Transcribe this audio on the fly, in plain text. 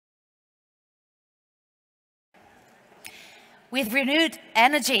With renewed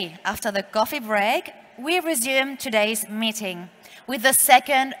energy after the coffee break, we resume today's meeting with the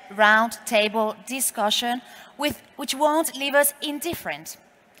second roundtable discussion which won't leave us indifferent.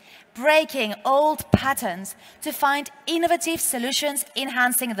 Breaking old patterns to find innovative solutions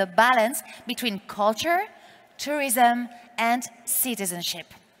enhancing the balance between culture, tourism and citizenship.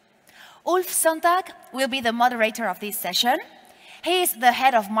 Ulf Sonntag will be the moderator of this session. He is the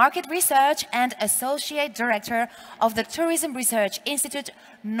head of market research and associate director of the Tourism Research Institute,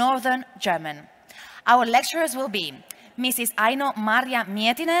 Northern German. Our lecturers will be Mrs. Aino-Marja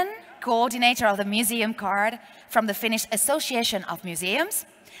Miettinen, coordinator of the museum card from the Finnish Association of Museums,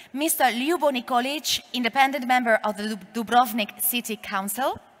 Mr. Ljubo Nikolic, independent member of the Dubrovnik City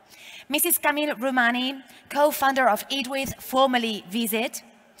Council, Mrs. Camille Rumani, co-founder of EatWith, formerly Visit,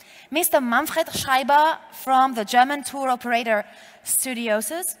 Mr. Manfred Schreiber from the German tour operator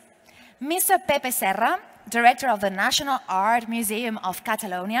Studiosus, Mr. Pepe Serra, director of the National Art Museum of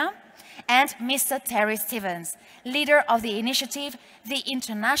Catalonia, and Mr. Terry Stevens, leader of the initiative The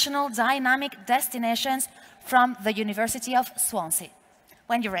International Dynamic Destinations from the University of Swansea.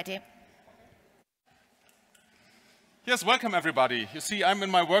 When you're ready. Yes, welcome everybody. You see, I'm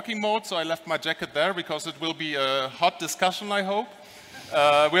in my working mode, so I left my jacket there because it will be a hot discussion, I hope.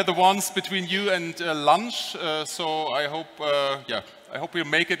 We're the ones between you and lunch, so I hope, I hope you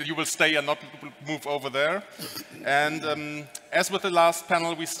make it. You will stay and not move over there. And as with the last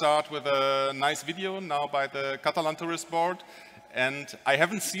panel, we start with a nice video now by the Catalan Tourist Board. And I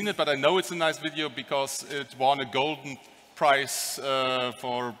haven't seen it, but I know it's a nice video because it won a golden prize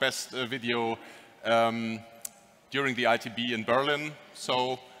for best video during the ITB in Berlin.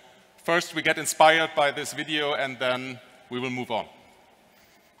 So first we get inspired by this video and then we will move on.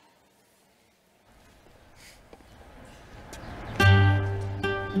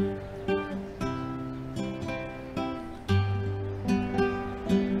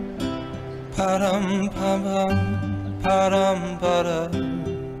 Param pam param para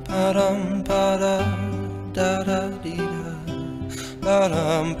param para da da di da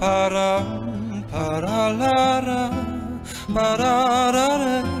param param para la ra para ra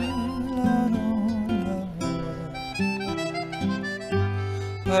ra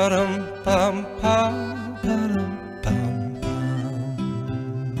param pam pam param pam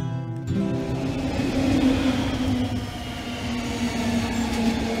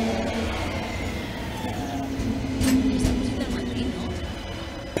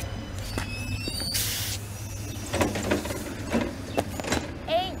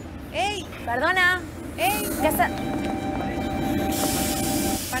Perdona. Ya está.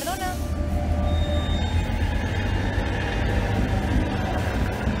 Perdona.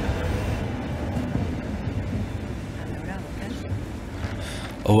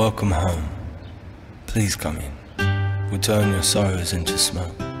 Oh, welcome home. Please come in. We'll turn your sorrows into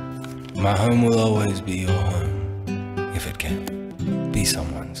smoke. My home will always be your home, if it can be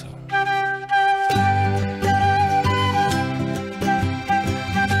someone's home.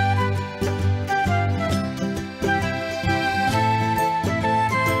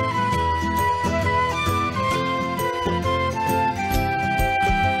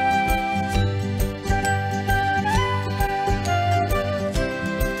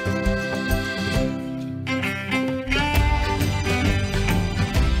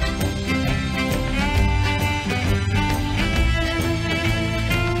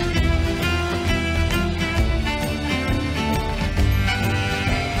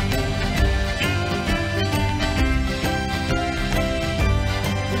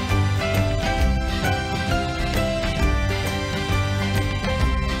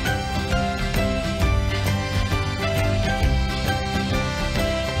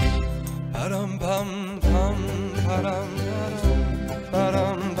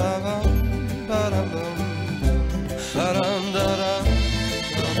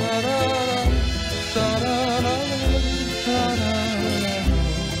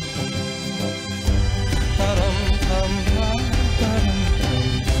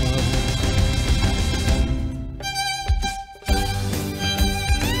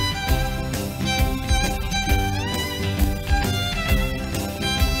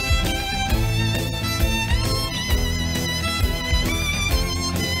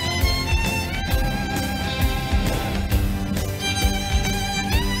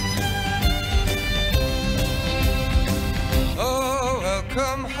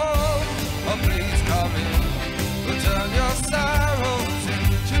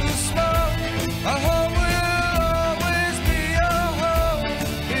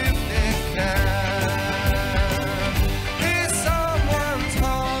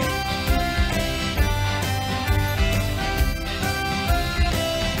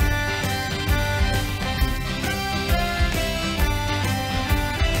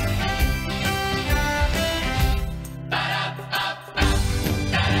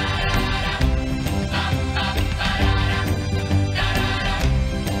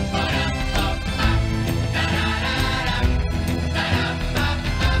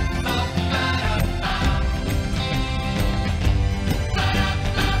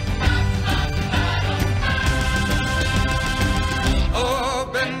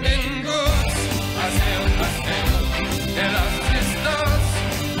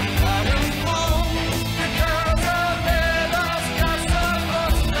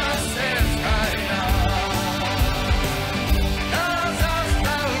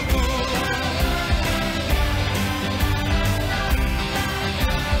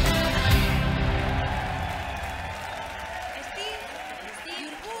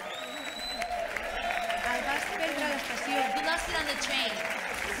 sit on the train.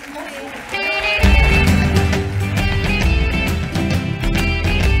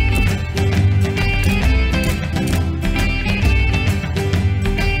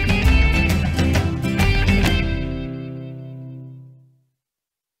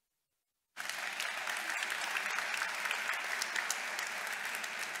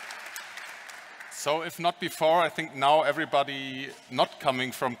 So if not before, I think now everybody not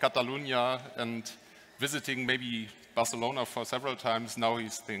coming from Catalonia and visiting maybe Barcelona for several times, now he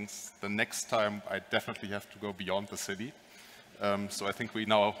thinks the next time I definitely have to go beyond the city. So I think we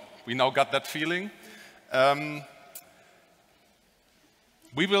now got that feeling.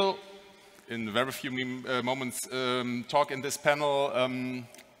 We will, in very few moments, talk in this panel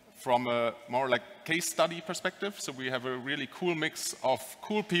from a more like case study perspective. So we have a really cool mix of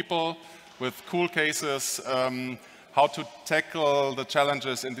cool people with cool cases, how to tackle the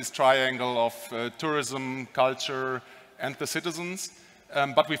challenges in this triangle of tourism, culture, and the citizens.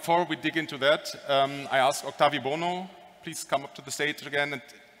 But before we dig into that, I ask Octavi Bono, please come up to the stage again and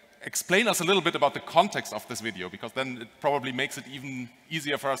explain us a little bit about the context of this video, because then it probably makes it even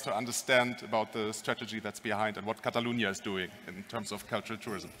easier for us to understand about the strategy that's behind and what Catalonia is doing in terms of cultural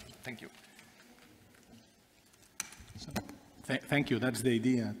tourism. Thank you. Thank you. That's the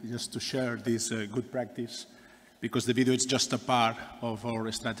idea, just to share this good practice, because the video is just a part of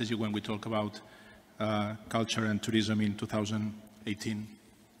our strategy when we talk about culture and tourism in 2018.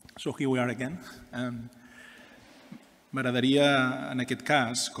 So here we are again. M'agradaria, en aquest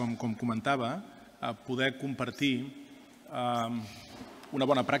cas, com comentava, poder compartir una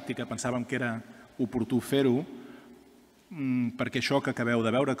bona pràctica. Pensàvem que era oportú fer-ho, perquè això que acabeu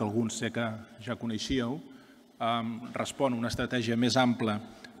de veure, que alguns sé que ja coneixíeu, respon a una estratègia més ampla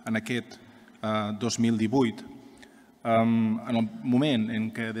en aquest 2018. En el moment en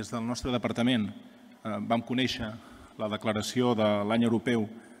què des del nostre departament vam conèixer la declaració de l'any europeu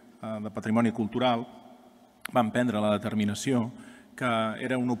de patrimoni cultural, vam prendre la determinació que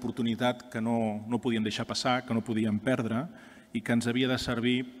era una oportunitat que no podíem deixar passar, que no podíem perdre i que ens havia de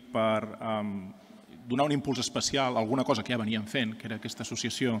servir per donar un impuls especial a alguna cosa que ja veníem fent, que era aquesta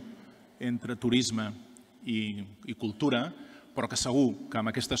associació entre turisme i cultura, però que segur que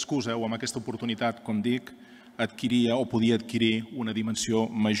amb aquesta excusa o amb aquesta oportunitat, com dic, adquiria o podia adquirir una dimensió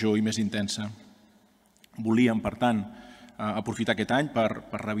major i més intensa. Volíem, per tant, aprofitar aquest any per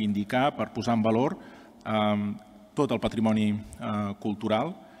reivindicar, per posar en valor tot el patrimoni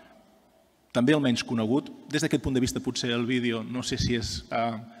cultural, també el menys conegut. Des d'aquest punt de vista, potser el vídeo, no sé si és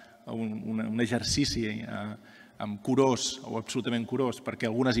un exercici curós o absolutament curós, perquè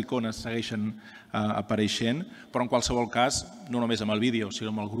algunes icones segueixen apareixent, però en qualsevol cas, no només amb el vídeo,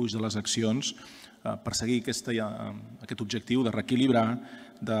 sinó amb el gruix de les accions, perseguir aquest objectiu de reequilibrar,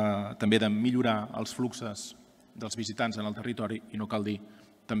 també de millorar els fluxos dels visitants en el territori i, no cal dir,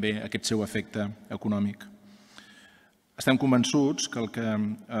 també aquest seu efecte econòmic. Estem convençuts que el que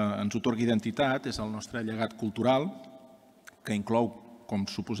ens atorga identitat és el nostre llegat cultural, que inclou, com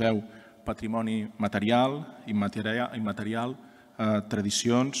suposeu, patrimoni material, immaterial,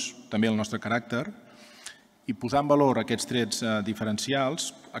 tradicions, també el nostre caràcter, i posar en valor aquests trets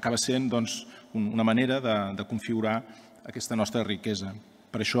diferencials acaba sent una manera de configurar aquesta nostra riquesa.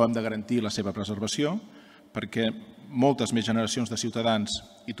 Per això hem de garantir la seva preservació, perquè moltes més generacions de ciutadans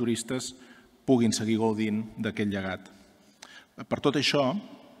i turistes puguin seguir gaudint d'aquest llegat. Per tot això,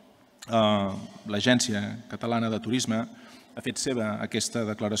 l'Agència Catalana de Turisme ha fet seva aquesta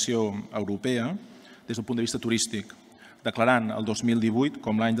declaració europea des del punt de vista turístic, declarant el 2018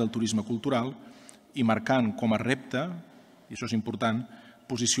 com l'any del turisme cultural i marcant com a repte, i això és important,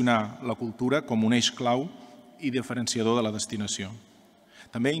 posicionar la cultura com un eix clau i diferenciador de la destinació.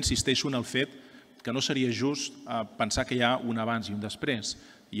 També insisteixo en el fet que no seria just pensar que hi ha un abans i un després.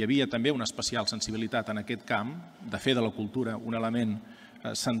 Hi havia també una especial sensibilitat en aquest camp de fer de la cultura un element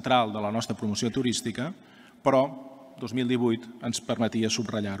central de la nostra promoció turística, però 2018 ens permetia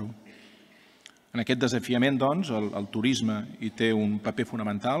subratllar-ho. En aquest desafiament, doncs, el turisme hi té un paper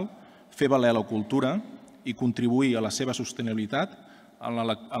fonamental, fer valer la cultura i contribuir a la seva sostenibilitat en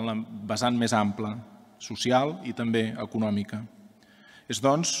la vessant més ampla, social i també econòmica. És,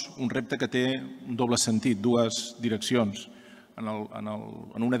 doncs, un repte que té un doble sentit, dues direccions.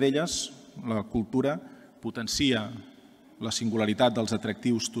 En una d'elles, la cultura potencia la singularitat dels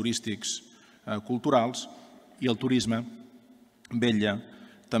atractius turístics culturals i el turisme vetlla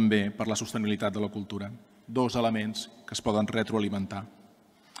també per la sostenibilitat de la cultura. Dos elements que es poden retroalimentar.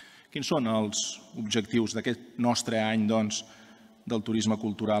 Quins són els objectius d'aquest nostre any, doncs, del turisme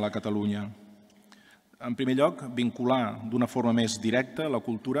cultural a Catalunya? En primer lloc, vincular d'una forma més directa la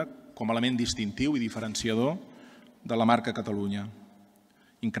cultura com a element distintiu i diferenciador de la marca Catalunya.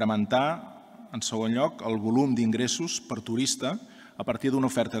 Incrementar, en segon lloc, el volum d'ingressos per turista a partir d'una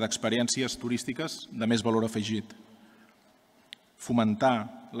oferta d'experiències turístiques de més valor afegit.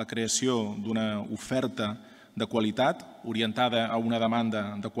 Fomentar la creació d'una oferta de qualitat orientada a una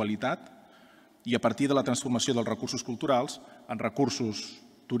demanda de qualitat i a partir de la transformació dels recursos culturals en recursos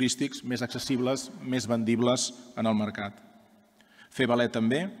turístics més accessibles, més vendibles en el mercat. Fer valer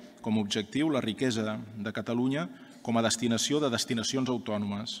també com a objectiu la riquesa de Catalunya com a destinació de destinacions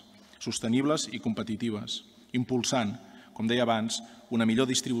autònomes, sostenibles i competitives, impulsant, com deia abans, una millor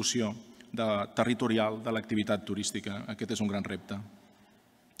distribució territorial de l'activitat turística. Aquest és un gran repte.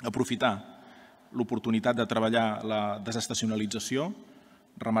 Aprofitar l'oportunitat de treballar la desestacionalització,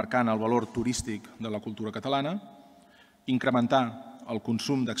 remarcant el valor turístic de la cultura catalana, incrementar el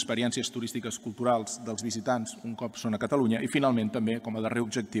consum d'experiències turístiques culturals dels visitants un cop són a Catalunya i, finalment, també, com a darrer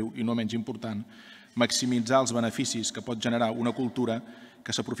objectiu, i no menys important, maximitzar els beneficis que pot generar una cultura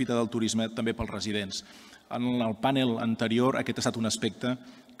que s'aprofita del turisme també pels residents. En el panel anterior aquest ha estat un aspecte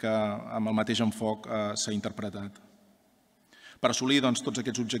que amb el mateix enfoc s'ha interpretat. Per assolir tots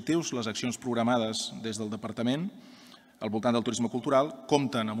aquests objectius, les accions programades des del Departament al voltant del turisme cultural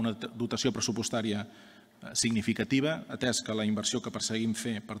compten amb una dotació pressupostària significativa, atès que la inversió que perseguim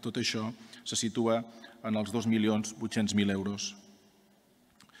fer per tot això se situa en els 2.800.000 euros.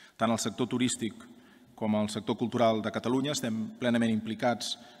 Tant el sector turístic com el sector cultural de Catalunya estem plenament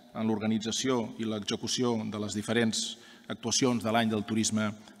implicats en l'organització i l'execució de les diferents actuacions de l'any del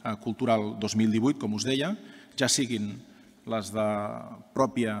turisme cultural 2018, com us deia, ja siguin les de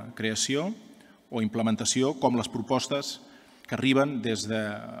pròpia creació o implementació, com les propostes que arriben des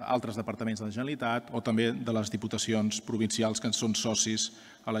d'altres departaments de la Generalitat o també de les diputacions provincials que són socis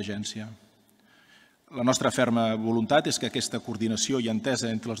a l'agència. La nostra ferma voluntat és que aquesta coordinació i entesa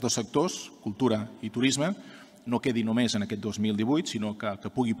entre els dos sectors, cultura i turisme, no quedi només en aquest 2018, sinó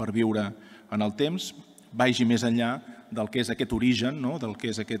que pugui perviure en el temps, vagi més enllà del que és aquest origen, del que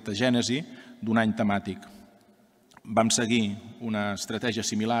és aquesta gènesi d'un any temàtic. Vam seguir una estratègia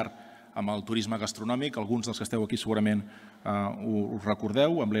similar amb el turisme gastronòmic, alguns dels que esteu aquí segurament us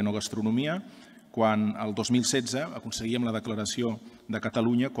recordeu, amb l'Enogastronomia, quan el 2016 aconseguíem la declaració de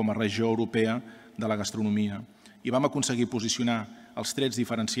Catalunya com a regió europea de la gastronomia. I vam aconseguir posicionar els trets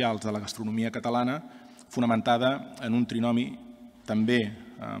diferencials de la gastronomia catalana fonamentada en un trinomi també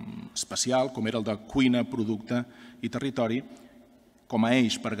especial, com era el de cuina, producte i territori, com a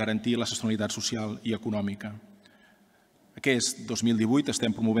eix per garantir la sostenibilitat social i econòmica. Aquest 2018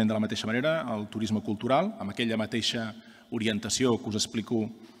 estem promovent de la mateixa manera el turisme cultural, amb aquella mateixa orientació que us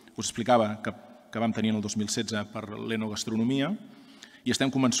explicava que vam tenir en el 2016 per l'Enogastronomia, i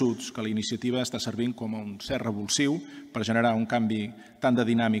estem convençuts que la iniciativa està servint com un cert revulsiu per generar un canvi tant de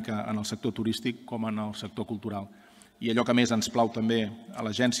dinàmica en el sector turístic com en el sector cultural. I allò que més ens plau també a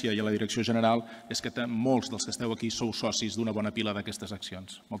l'agència i a la direcció general és que molts dels que esteu aquí sou socis d'una bona pila d'aquestes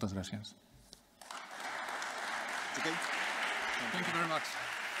accions. Moltes gràcies. Thank you very much.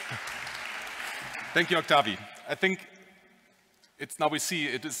 Thank you, Octavi. I think now we see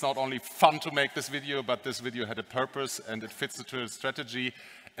it is not only fun to make this video, but this video had a purpose and it fits into a strategy,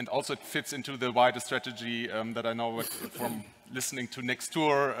 and also it fits into the wider strategy that I know from listening to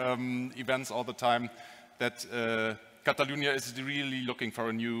NECSTouR events all the time, that Catalonia is really looking for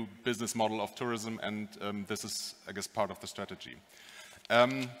a new business model of tourism, and this is, I guess, part of the strategy.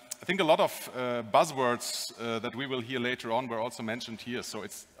 I think a lot of buzzwords that we will hear later on were also mentioned here. So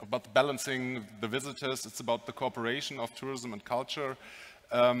it's about balancing the visitors, it's about the cooperation of tourism and culture,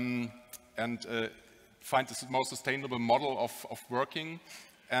 and find the most sustainable model of working.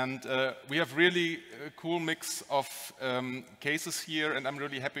 And we have really a cool mix of cases here, and I'm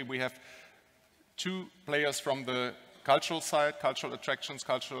really happy we have two players from the cultural side, cultural attractions,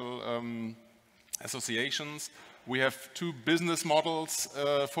 cultural associations. We have two business models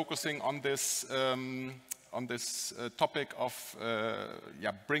focusing on this topic of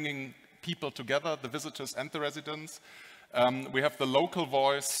bringing people together, the visitors and the residents. We have the local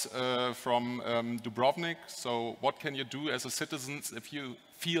voice from Dubrovnik. So what can you do as a citizen if you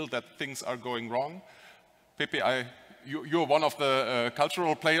feel that things are going wrong? Pepe, you're one of the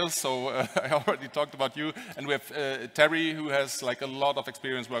cultural players, so I already talked about you. And we have Terry, who has like a lot of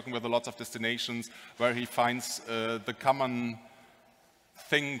experience working with lots of destinations, where he finds the common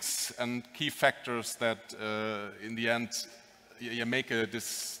things and key factors that in the end make a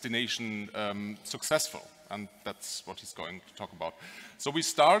destination successful. And that's what he's going to talk about. So we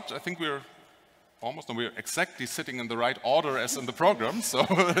start, I think we're exactly sitting in the right order as in the program, so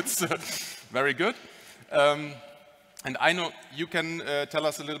it's very good. And I know you can tell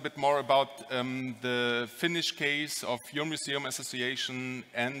us a little bit more about the Finnish case of your museum association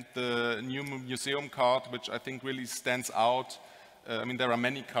and the new museum card, which I think really stands out. I mean, there are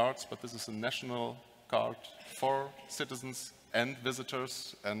many cards, but this is a national card for citizens and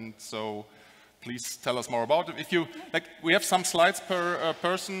visitors. And so please tell us more about it. If you, like, we have some slides per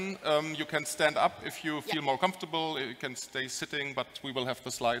person. You can stand up if you feel more comfortable. You can stay sitting, but we will have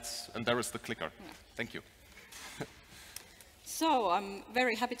the slides, and there is the clicker. Yeah. Thank you. So I'm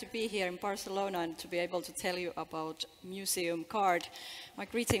very happy to be here in Barcelona and to be able to tell you about Museum Card. My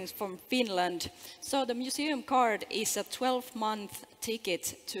greetings from Finland. So the Museum Card is a 12-month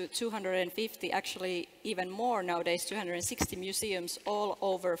ticket to 250, actually even more nowadays, 260 museums all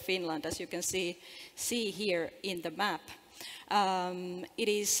over Finland, as you can see here in the map. It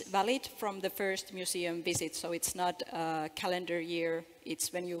is valid from the first museum visit, so it's not a calendar year.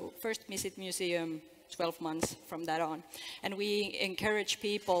 It's when you first visit museum, 12 months from that on. And we encourage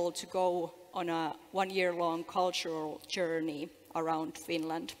people to go on a one-year-long cultural journey around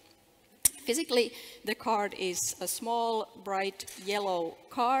Finland. Physically, the card is a small, bright yellow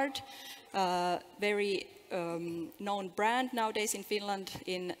card, very known brand nowadays in Finland.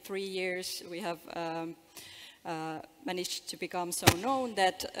 In 3 years, we have managed to become so known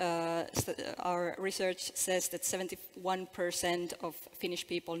that our research says that 71% of Finnish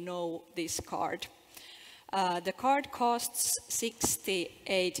people know this card. The card costs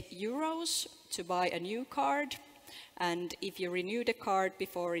 68 euros to buy a new card, and if you renew the card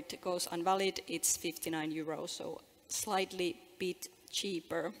before it goes invalid, it's 59 euros, so slightly bit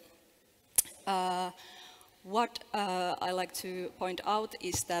cheaper. What I like to point out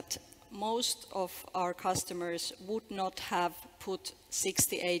is that most of our customers would not have put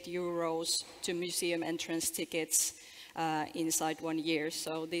 68 euros to museum entrance tickets inside 1 year,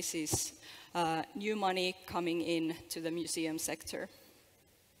 so this is new money coming in to the museum sector.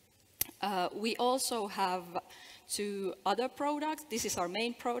 We also have 2 other products. This is our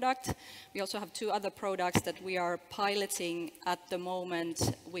main product. We also have 2 other products that we are piloting at the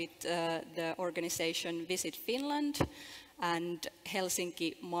moment with the organization Visit Finland and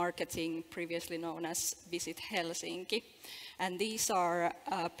Helsinki Marketing, previously known as Visit Helsinki. And these are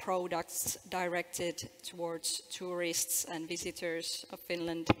products directed towards tourists and visitors of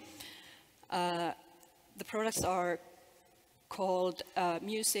Finland. The products are called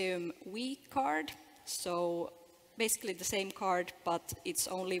Museum Week card, so basically the same card, but it's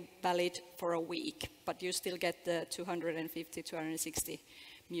only valid for a week, but you still get the 250, 260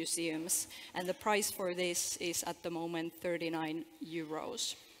 museums. And the price for this is at the moment 39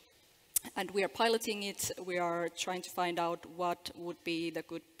 euros. And we are piloting it. We are trying to find out what would be the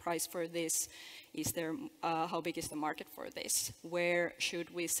good price for this. Is there, how big is the market for this? Where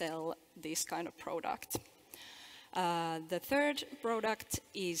should we sell this kind of product? The third product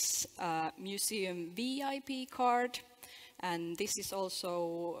is Museum VIP card, and this is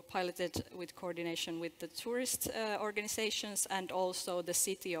also piloted with coordination with the tourist organizations and also the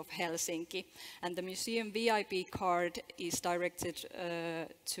city of Helsinki. And the Museum VIP card is directed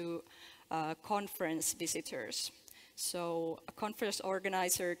to conference visitors. So a conference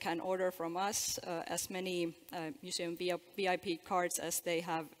organizer can order from us as many museum VIP cards as they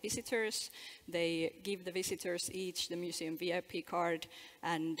have visitors. They give the visitors each the museum VIP card,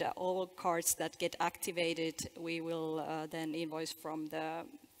 and all cards that get activated we will then invoice from the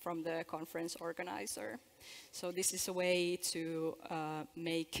conference organizer. So this is a way to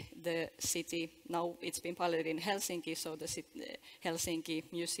make the city, now it's been piloted in Helsinki, so the Helsinki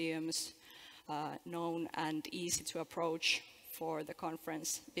museums known and easy to approach for the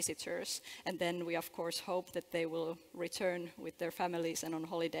conference visitors. And then we of course hope that they will return with their families and on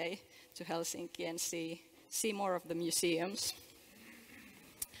holiday to Helsinki and see more of the museums.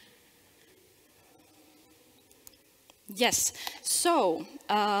 Yes, so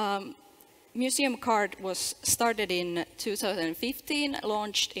Museum Card was started in 2015,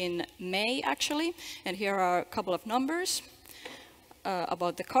 launched in May actually, and here are a couple of numbers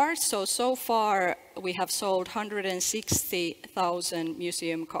about the cards. So far we have sold 160,000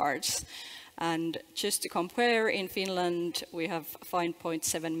 museum cards, and just to compare, in Finland we have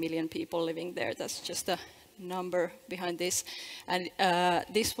 5.7 million people living there. That's just a number behind this, and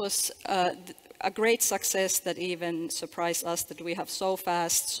this was a great success that even surprised us that we have so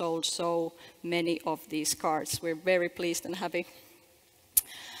fast sold so many of these cards. We're very pleased and happy.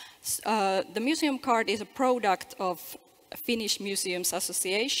 The Museum Card is a product of Finnish Museums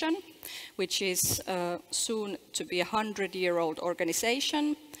Association, which is soon to be a 100-year-old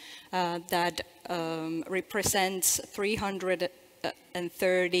organization that represents 300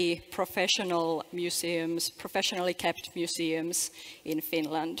 130 professional museums, professionally kept museums in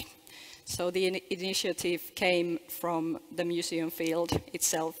Finland. So the initiative came from the museum field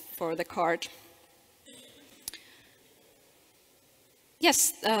itself for the card.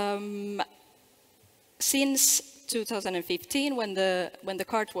 Yes, since 2015, when the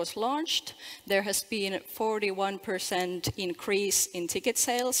card was launched, there has been 41% increase in ticket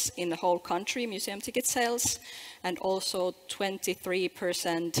sales in the whole country, museum ticket sales, and also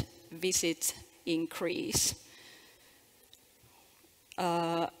 23% visit increase.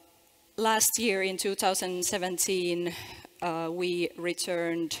 Last year, in 2017, we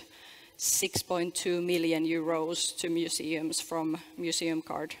returned 6.2 million euros to museums from museum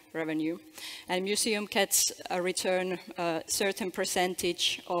card revenue. And museum gets a return a certain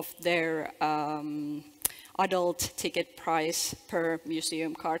percentage of their adult ticket price per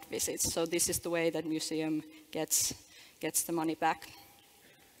museum card visit. So this is the way that museum gets the money back.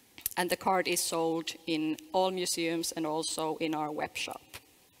 And the card is sold in all museums and also in our web shop.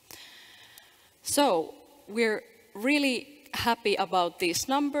 So we're really happy about these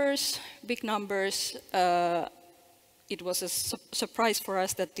numbers, big numbers. It was a surprise for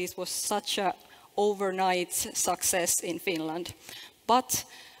us that this was such an overnight success in Finland. But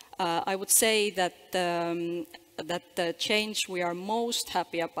I would say that the change we are most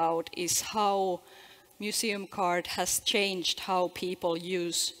happy about is how museum card has changed how people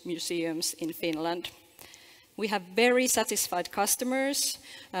use museums in Finland. We have very satisfied customers.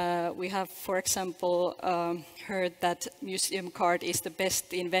 We have, for example, heard that museum card is the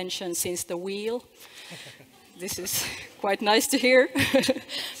best invention since the wheel. This is quite nice to hear.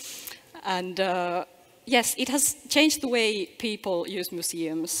 And yes, it has changed the way people use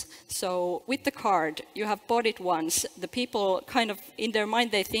museums. So with the card, you have bought it once. The people kind of, in their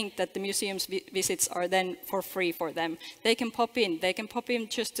mind, they think that the museum's visits are then for free for them. They can pop in. They can pop in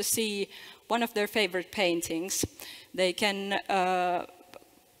just to see one of their favorite paintings. They can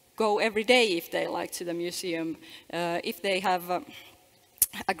go every day if they like to the museum. If they have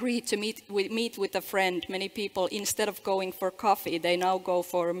agreed to meet with a friend, many people, instead of going for coffee, they now go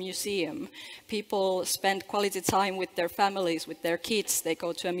for a museum. People spend quality time with their families, with their kids. They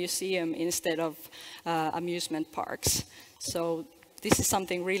go to a museum instead of amusement parks. So this is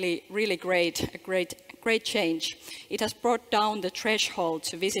something really, really great, a great change. It has brought down the threshold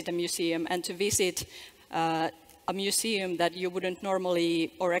to visit a museum and to visit a museum that you wouldn't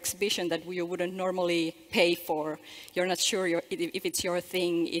normally, or exhibition that you wouldn't normally pay for. You're not sure if it's your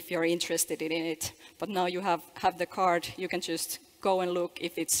thing, if you're interested in it. But now you have the card, you can just go and look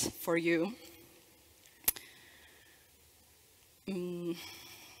if it's for you.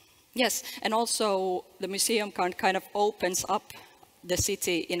 Yes, and also the museum card kind of opens up the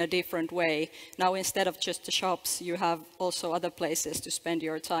city in a different way. Now instead of just the shops, you have also other places to spend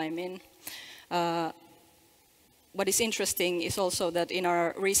your time in. What is interesting is also that in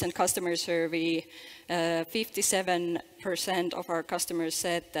our recent customer survey, 57% of our customers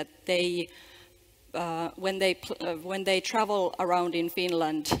said that they, when they travel around in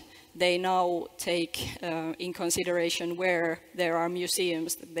Finland, they now take in consideration where there are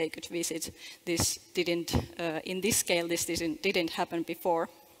museums that they could visit. This didn't, in this scale, this didn't happen before.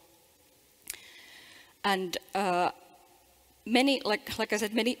 And many, like I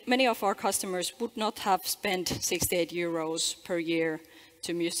said, many of our customers would not have spent 68 euros per year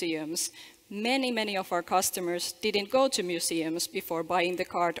to museums. Many of our customers didn't go to museums before buying the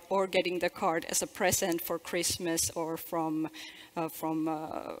card or getting the card as a present for Christmas or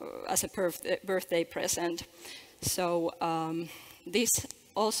as a birthday present. So this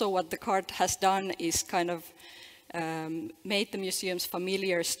also what the card has done is kind of made the museums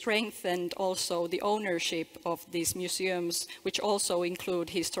familiar, strengthened also the ownership of these museums, which also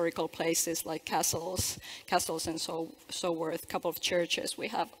include historical places like castles and so forth. A couple of churches we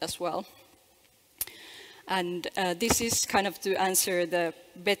have as well. And this is kind of to answer the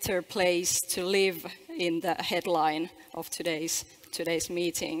better place to live in the headline of today's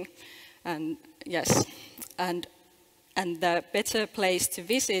meeting. And yes, and the better place to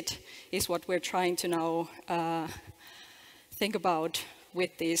visit is what we're trying to now think about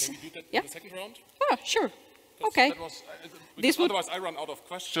with this. Can we do that yeah? in the second round? Oh, sure. Okay. That was, otherwise I run out of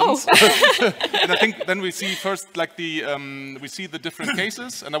questions. Oh. And I think then we see first like the we see the different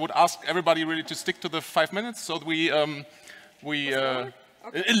cases, and I would ask everybody really to stick to the 5 minutes, so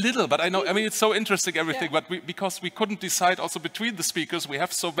Okay. a little, but I mean it's so interesting everything, Yeah. but because we couldn't decide also between the speakers, we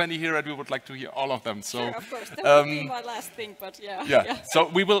have so many here and we would like to hear all of them. So sure, of course. That would be my last thing, but yeah. Yeah. So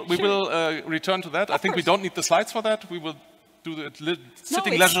we will return to that. I think we course. don't need the slides for that. We will do it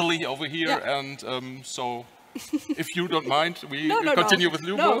sitting it's- leisurely over here, Yeah. and so if you don't mind, we No, continue with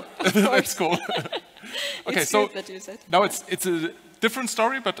Ljubo. No, That's cool. Okay, it's so good that you said. now it's a different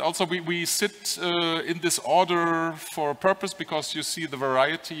story, but also we sit in this order for a purpose because you see the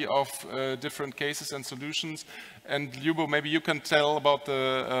variety of different cases and solutions. And Ljubo, maybe you can tell about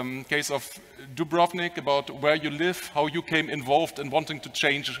the case of Dubrovnik, about where you live, how you came involved in wanting to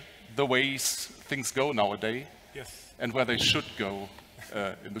change the ways things go nowadays. Yes. And where they should go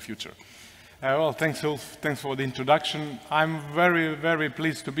in the future. Well, thanks, Ulf. Thanks for the introduction. I'm very, very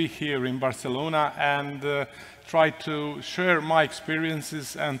pleased to be here in Barcelona and try to share my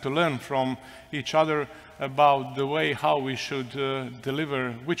experiences and to learn from each other about the way how we should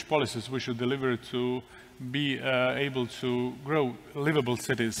deliver, which policies we should deliver to be able to grow livable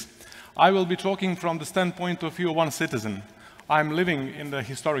cities. I will be talking from the standpoint of view of one citizen. I'm living in the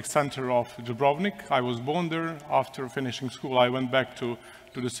historic center of Dubrovnik. I was born there. After finishing school, I went back to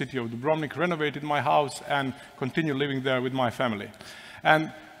the city of Dubrovnik, renovated my house, and continue living there with my family.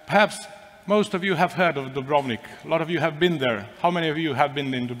 And perhaps most of you have heard of Dubrovnik. A lot of you have been there. How many of you have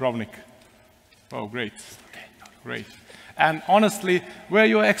been in Dubrovnik? Oh, great. Great. And honestly, were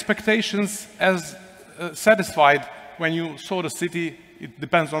your expectations as satisfied when you saw the city? It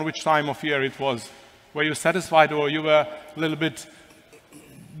depends on which time of year it was. Were you satisfied or you were a little bit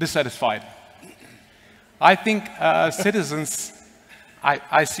dissatisfied? I think citizens,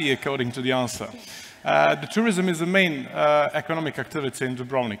 I see according to the answer. The tourism is the main economic activity in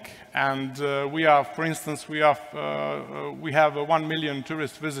Dubrovnik. And we are, for instance, we have 1 million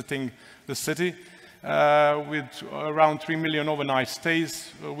tourists visiting the city with around 3 million overnight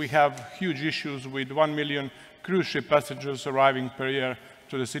stays. We have huge issues with 1 million cruise ship passengers arriving per year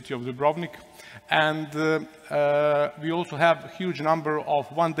to the city of Dubrovnik. And we also have a huge number of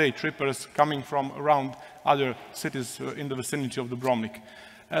one-day trippers coming from around other cities in the vicinity of Dubrovnik.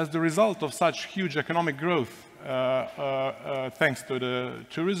 As the result of such huge economic growth, thanks to the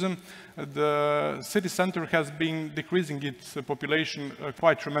tourism, the city center has been decreasing its population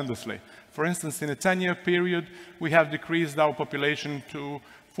quite tremendously. For instance, in a 10-year period, we have decreased our population to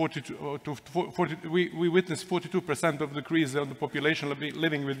we witnessed 42% of decrease of the population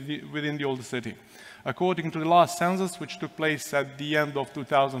living within the old city. According to the last census, which took place at the end of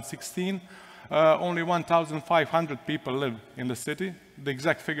 2016, only 1,500 people live in the city. The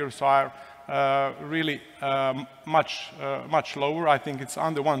exact figures are really much lower. I think it's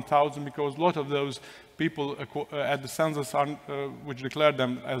under 1,000 because a lot of those people at the census which declared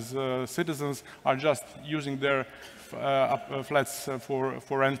them as citizens are just using their flats for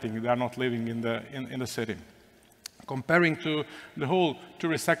renting. They are not living in the city. Comparing to the whole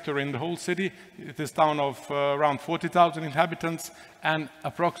tourist sector in the whole city, it is a town of around 40,000 inhabitants and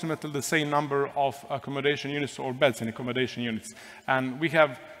approximately the same number of accommodation units or beds in accommodation units. And we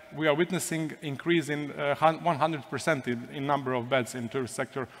are witnessing increase in 100% in number of beds in the tourist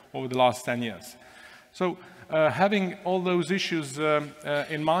sector over the last 10 years. So having all those issues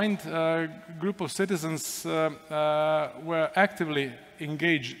in mind, a group of citizens were actively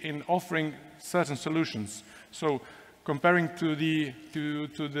engaged in offering certain solutions. So comparing to the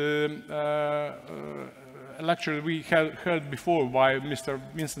lecture we had heard before by Mr.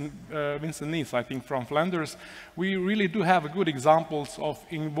 Vincent Nies, I think from Flanders, we really do have good examples of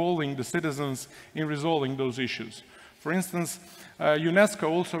involving the citizens in resolving those issues. For instance, UNESCO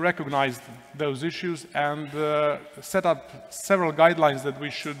also recognized those issues and set up several guidelines that we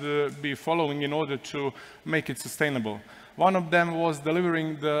should be following in order to make it sustainable. One of them was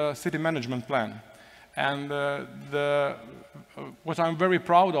delivering the city management plan. And what I'm very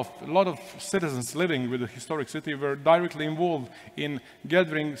proud of, a lot of citizens living with the historic city were directly involved in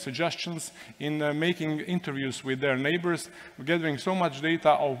gathering suggestions, in making interviews with their neighbors, gathering so much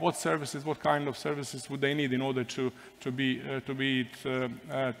data of what services, what kind of services would they need in order to be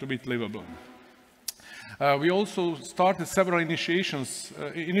livable. We also started several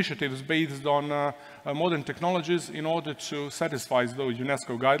initiatives based on modern technologies in order to satisfy those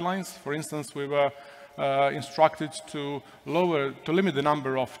UNESCO guidelines. For instance, we were instructed to limit the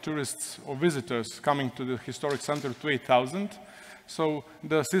number of tourists or visitors coming to the historic center to 8,000. So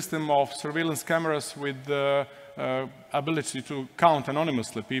the system of surveillance cameras with the ability to count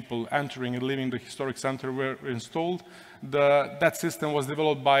anonymously people entering and leaving the historic center were installed. That system was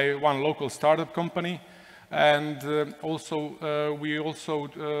developed by one local startup company. And we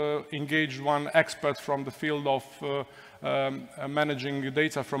also engaged one expert from the field of managing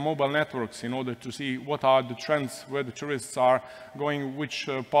data from mobile networks in order to see what are the trends, where the tourists are going, which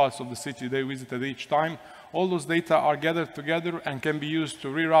parts of the city they visited each time. All those data are gathered together and can be used to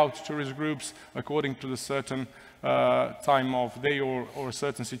reroute tourist groups according to the certain time of day or a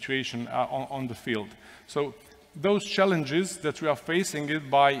certain situation on the field. So those challenges that we are facing it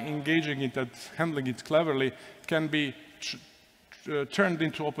by engaging it and handling it cleverly can be turned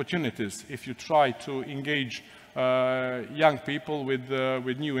into opportunities if you try to engage young people with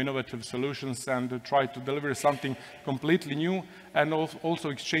new innovative solutions and try to deliver something completely new, and also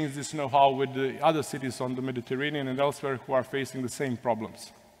exchange this know-how with the other cities on the Mediterranean and elsewhere who are facing the same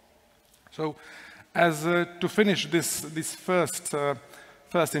problems. So, as to finish this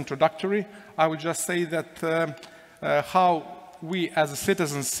first introductory, I would just say that how we as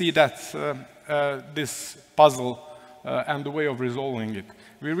citizens see that this puzzle and the way of resolving it.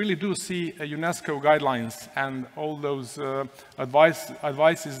 We really do see UNESCO guidelines and all those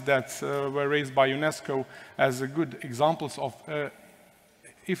advices that were raised by UNESCO as good examples of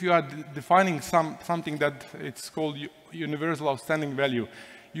if you are defining something that it's called universal outstanding value,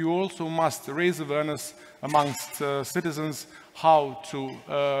 you also must raise awareness amongst citizens how to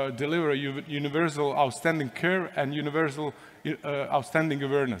deliver universal outstanding care and universal outstanding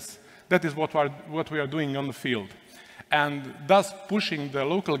awareness. That is what we are doing on the field. And thus pushing the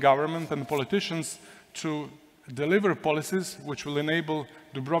local government and politicians to deliver policies which will enable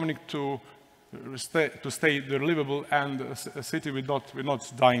Dubrovnik to stay livable and a city with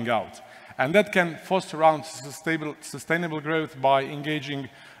not dying out. And that can foster around sustainable growth by engaging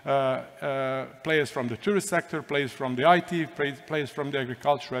players from the tourist sector, players from the IT, players from the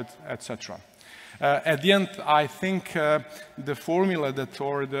agriculture, etc. At the end, I think the formula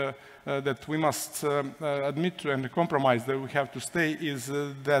that we must admit to and the compromise that we have to stay is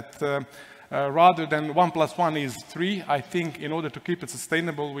that rather than 1 + 1 is 3, I think in order to keep it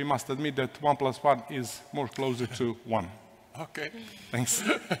sustainable, we must admit that 1 + 1 is more closer to 1. Okay. Thanks.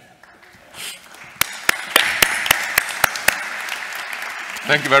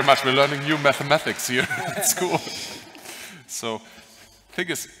 Thank you very much. We're learning new mathematics here at school. So, the thing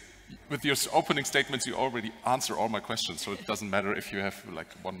is, with your opening statements, you already answer all my questions, so it doesn't matter if you have like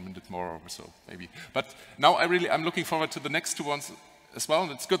 1 minute more or so, maybe. But now I'm looking forward to the next two ones as well,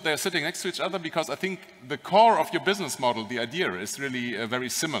 and it's good they're sitting next to each other because I think the core of your business model, the idea, is really very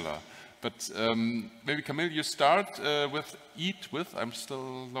similar. But maybe Camille, you start with Eat With, I'm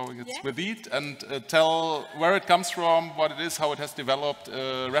still knowing it's with Eat, and tell where it comes from, what it is, how it has developed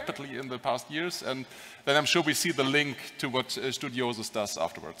rapidly in the past years, and then I'm sure we see the link to what Studiosus does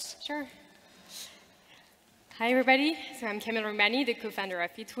afterwards. Sure. Hi everybody, so I'm Camille Romani, the co-founder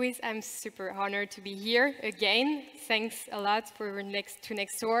of Eat With. I'm super honored to be here again. Thanks a lot to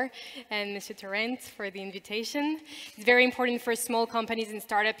NECSTouR and Mr. Torrent for the invitation. It's very important for small companies and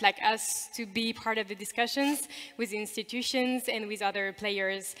startups like us to be part of the discussions with institutions and with other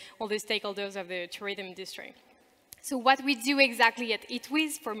players, all the stakeholders of the tourism industry. So what we do exactly at Eat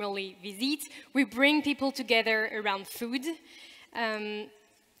With, formerly Visit, we bring people together around food.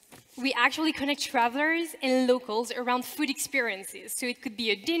 We actually connect travelers and locals around food experiences. So it could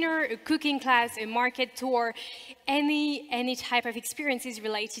be a dinner, a cooking class, a market tour, any type of experiences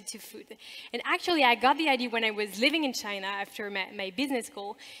related to food. And actually, I got the idea when I was living in China after my business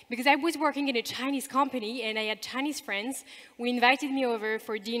school, because I was working in a Chinese company and I had Chinese friends who invited me over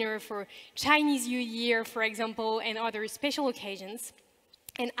for dinner for Chinese New Year, for example, and other special occasions.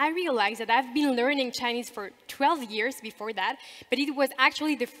 And I realized that I've been learning Chinese for 12 years before that, but it was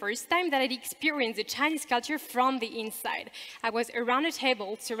actually the first time that I'd experienced the Chinese culture from the inside. I was around a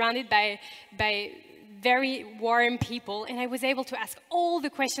table surrounded by very warm people, and I was able to ask all the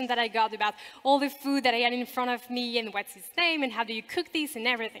questions that I got about all the food that I had in front of me, and what's its name, and how do you cook this, and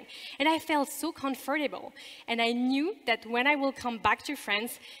everything. And I felt so comfortable. And I knew that when I will come back to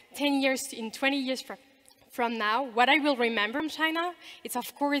France, 20 years from now, what I will remember from China, it's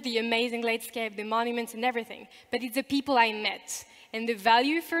of course the amazing landscape, the monuments and everything, but it's the people I met. And the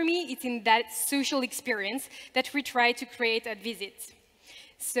value for me is in that social experience that we try to create at Visit.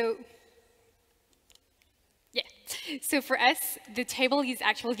 So, yeah. So for us, the table is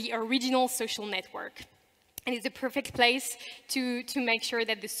actually the original social network. And it's a perfect place to make sure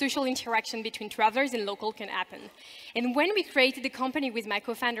that the social interaction between travelers and locals can happen. And when we created the company with my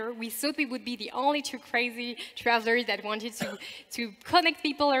co-founder, we thought we would be the only two crazy travelers that wanted to connect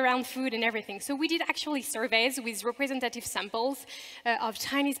people around food and everything. So we did actually surveys with representative samples of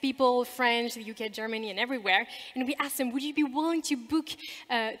Chinese people, French, the UK, Germany, and everywhere. And we asked them, would you be willing to book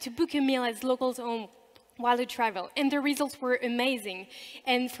a meal at locals' home while I travel, and the results were amazing.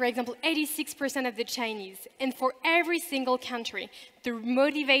 And for example, 86% of the Chinese, and for every single country, the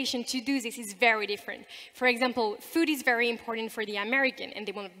motivation to do this is very different. For example, food is very important for the American, and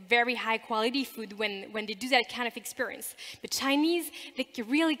they want very high quality food when they do that kind of experience. But Chinese, they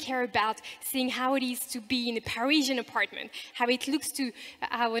really care about seeing how it is to be in a Parisian apartment, how it looks to,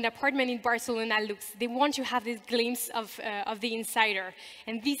 how an apartment in Barcelona looks. They want to have this glimpse of the insider.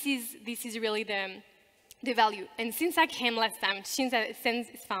 And this is really the value. And since I came last time, since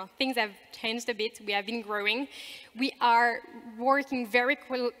things have changed a bit, we have been growing. We are working very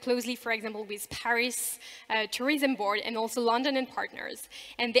closely, for example, with Paris Tourism Board and also London and partners.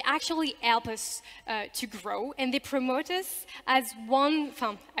 And they actually help us to grow, and they promote us as one,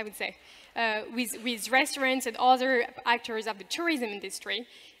 I would say, with restaurants and other actors of the tourism industry,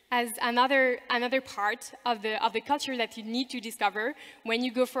 as another part of the culture that you need to discover when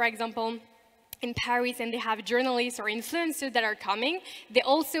you go, for example, in Paris, and they have journalists or influencers that are coming. They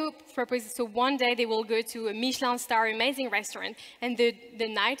also propose, so one day they will go to a Michelin star amazing restaurant, and the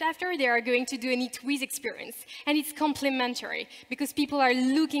night after they are going to do an Eat With experience. And it's complementary, because people are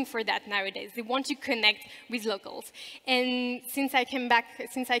looking for that nowadays. They want to connect with locals. And since I came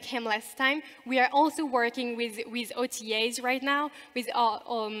last time, we are also working with OTAs right now, with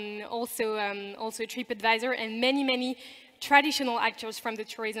also TripAdvisor and many traditional actors from the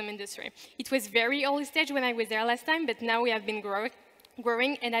tourism industry. It was very early stage when I was there last time, but now we have been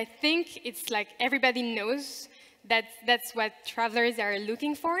growing, and I think it's like everybody knows that that's what travelers are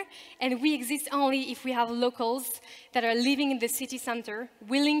looking for, and we exist only if we have locals that are living in the city center,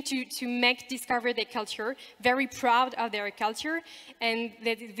 willing to discover their culture, very proud of their culture, and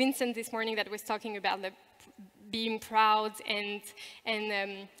that Vincent this morning that was talking about being proud, and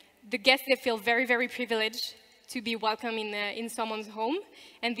the guests, they feel very privileged to be welcome in someone's home,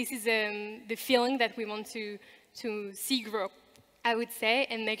 and this is the feeling that we want to see grow, I would say,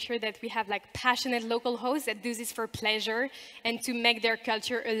 and make sure that we have like passionate local hosts that do this for pleasure and to make their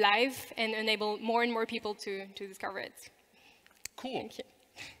culture alive and enable more and more people to discover it. Cool. Thank you.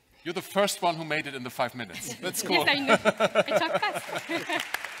 You're the first one who made it in the 5 minutes. That's cool. Yes, I know. I talk fast.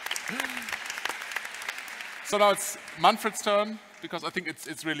 So now it's Manfred's turn, because I think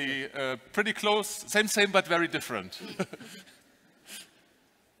it's really pretty close, same, but very different.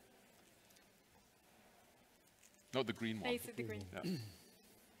 No, the green one. I said the green. Yeah.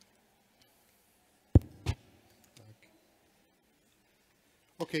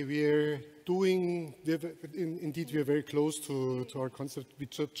 Okay, indeed we are very close to our concept. We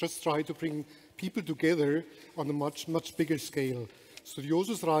just try to bring people together on a much bigger scale.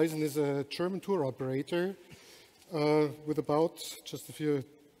 Studiosusreisen is a German tour operator with about just a few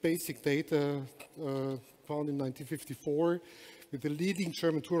basic data found in 1954, with the leading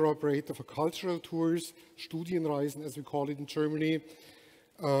German tour operator for cultural tours, Studienreisen as we call it in Germany,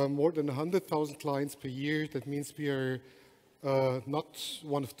 more than 100,000 clients per year. That means we are not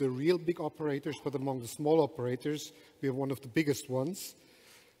one of the real big operators, but among the small operators, we are one of the biggest ones.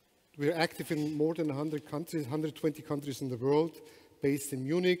 We are active in more than 100 countries, 120 countries in the world, based in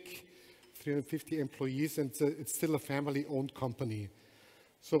Munich, 350 employees, and it's still a family-owned company.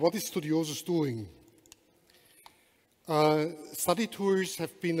 So what is Studiosus doing? Study tours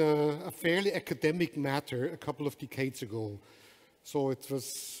have been a fairly academic matter a couple of decades ago. So it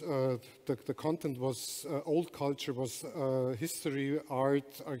was, the content was old culture, was history,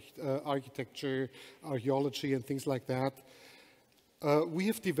 art, architecture, archaeology, and things like that. We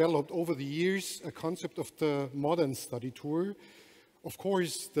have developed over the years a concept of the modern study tour. Of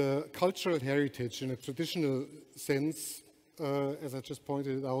course, the cultural heritage in a traditional sense, as I just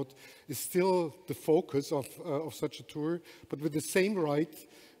pointed out, is still the focus of such a tour. But with the same right,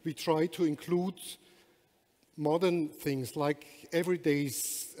 we try to include modern things like everyday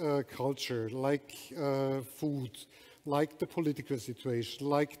culture, like food, like the political situation,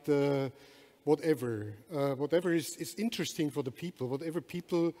 like the whatever is interesting for the people, whatever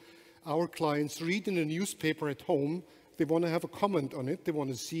people, our clients, read in a newspaper at home. They want to have a comment on it. They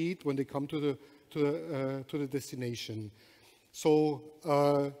want to see it when they come to the destination. So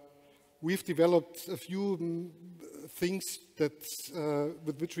we've developed a few things that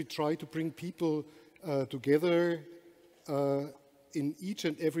with which we try to bring people together. In each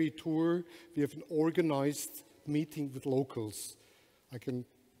and every tour, we have an organized meeting with locals. I can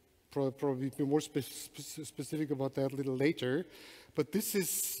probably be more specific about that a little later. But this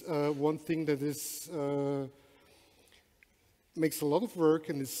is one thing that is makes a lot of work,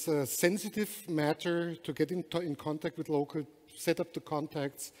 and it's a sensitive matter to get in contact with local, set up the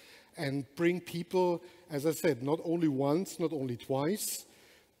contacts, and bring people, as I said, not only once, not only twice,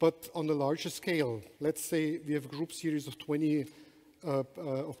 but on a larger scale. Let's say we have a group series of 20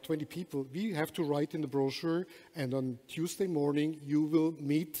 people. We have to write in the brochure, and on Tuesday morning you will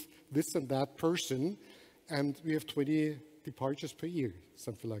meet this and that person, and we have 20 departures per year,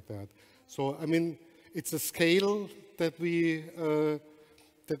 something like that. So, I mean, it's a scale that we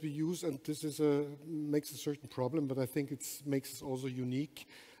use, and this is makes a certain problem, but I think it makes us also unique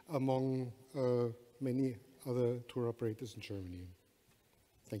among many other tour operators in Germany.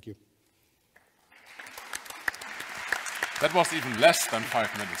 Thank you. That was even less than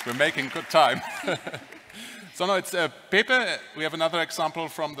 5 minutes. We're making good time. So now it's Pepe. We have another example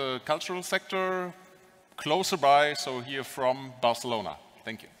from the cultural sector, closer by, so here from Barcelona.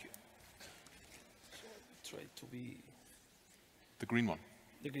 Thank you. Try to be... The green one.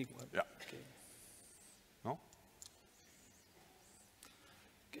 The green one? Yeah. Okay. No?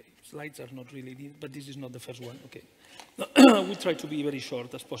 Okay, slides are not really needed, but this is not the first one. Okay. We'll try to be very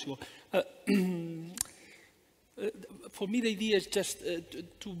short as possible. For me, the idea is just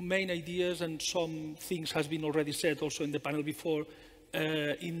two main ideas, and some things has been already said also in the panel before,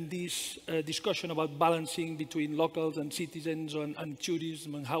 in this discussion about balancing between locals and citizens and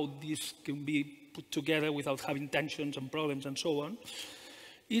tourism, and how this can be put together without having tensions and problems and so on,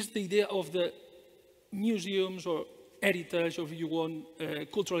 is the idea of the museums or heritage, or if you want,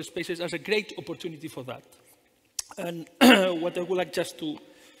 cultural spaces as a great opportunity for that. And what I would like just to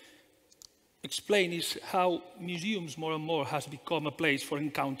explain is how museums more and more has become a place for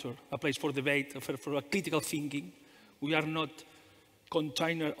encounter, a place for debate, for a critical thinking. We are not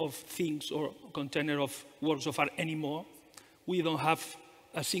container of things or container of works of art anymore. We don't have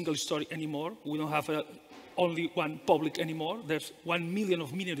a single story anymore. We don't have only one public anymore. There's 1 million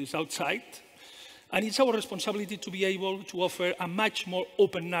of minorities outside. And it's our responsibility to be able to offer a much more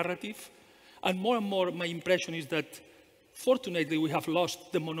open narrative. And more, my impression is that fortunately, we have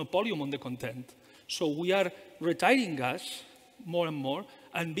lost the monopolium on the content. So we are retiring us more and more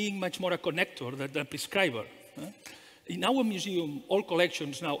and being much more a connector than a prescriber. In our museum, all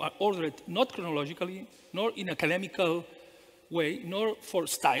collections now are ordered not chronologically, nor in academical way, nor for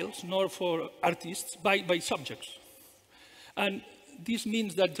styles, nor for artists, by subjects. And this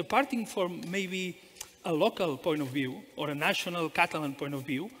means that departing from maybe a local point of view or a national Catalan point of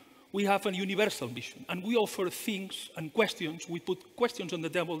view, we have a universal vision, and we offer things and questions. We put questions on the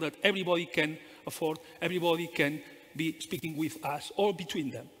table that everybody can afford, everybody can be speaking with us or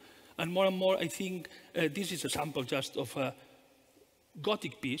between them. And more, I think this is a sample just of a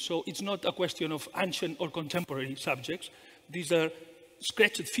Gothic piece, so it's not a question of ancient or contemporary subjects. These are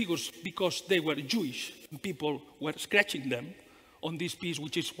scratched figures because they were Jewish, and people were scratching them on this piece,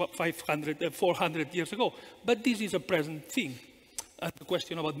 which is 400 years ago. But this is a present thing. And the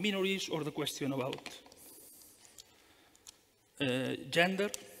question about minorities or the question about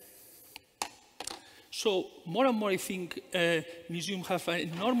gender. So more and more, I think museums have an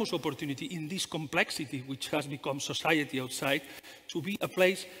enormous opportunity in this complexity, which has become society outside, to be a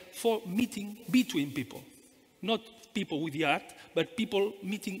place for meeting between people. Not people with the art, but people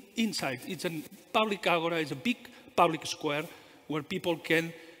meeting inside. It's a public agora, it's a big public square where people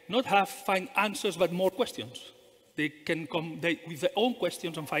can not find answers, but more questions. They can come with their own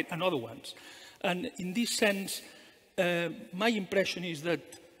questions and find another ones. And in this sense, my impression is that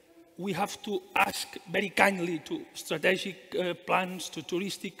we have to ask very kindly to strategic plans, to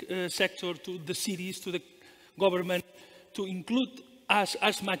touristic sector, to the cities, to the government, to include us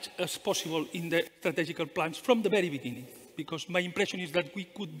as much as possible in the strategical plans from the very beginning. Because my impression is that we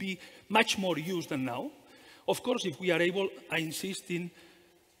could be much more used than now. Of course, if we are able, I insist in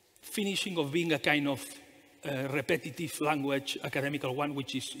finishing of being a kind of repetitive language, academical one,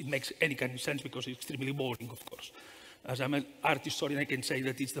 which is, it makes any kind of sense because it's extremely boring, of course. As I'm an art historian, I can say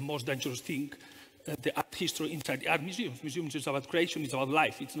that it's the most dangerous thing, the art history inside the art museums. Museums is about creation, it's about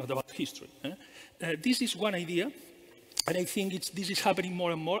life, it's not about history. This is one idea, and I think this is happening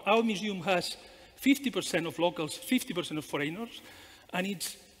more and more. Our museum has 50% of locals, 50% of foreigners, and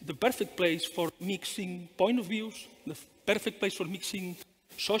it's the perfect place for mixing point of views, the perfect place for mixing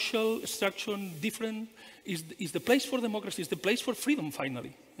social structure, different, is the place for democracy, is the place for freedom,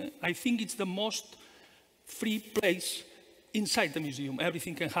 finally. I think it's the most free place inside the museum.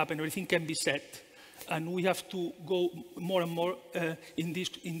 Everything can happen, everything can be said, and we have to go more and more in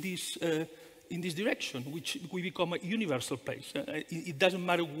this direction, which we become a universal place. It doesn't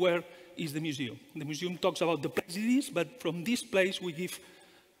matter where is the museum. The museum talks about the place it is, but from this place we give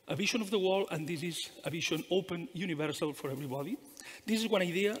a vision of the world, and this is a vision open, universal for everybody. This is one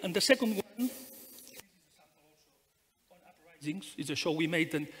idea, and the second one is a show we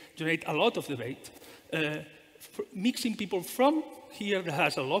made and generate a lot of debate, mixing people from here that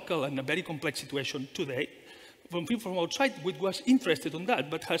has a local and a very complex situation today. From people from outside, which was interested in that,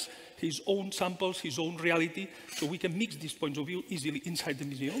 but has his own samples, his own reality, so we can mix these points of view easily inside the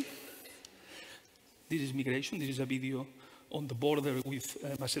museum. This is migration. This is a video on the border with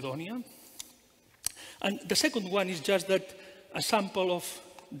Macedonia. And the second one is just that a sample of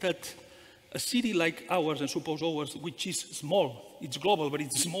that a city like ours, and suppose ours, which is small, it's global, but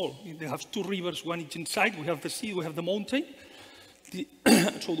it's small. They have two rivers, one each inside. We have the sea, we have the mountain.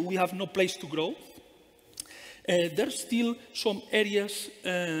 So we have no place to grow. There's still some areas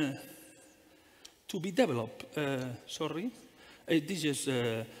to be developed. This is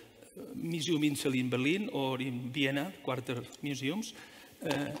Museum Insel in Berlin or in Vienna, quarter museums.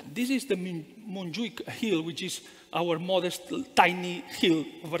 This is the Montjuic Hill, which is our modest, tiny hill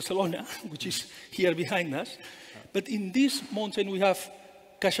of Barcelona, which is here behind us. But in this mountain, we have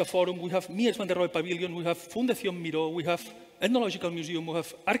Caixa Forum, we have Mies van der Rohe Pavilion, we have Fundación Miró, we have Ethnological Museum, we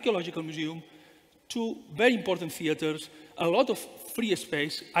have Archaeological Museum, two very important theaters, a lot of free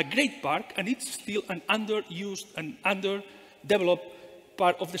space, a great park, and it's still an underused and underdeveloped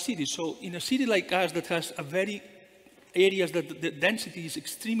part of the city. So in a city like us that has a very areas that the density is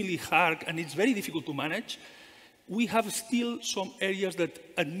extremely hard and it's very difficult to manage, we have still some areas that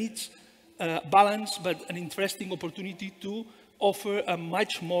admits balance, but an interesting opportunity to offer a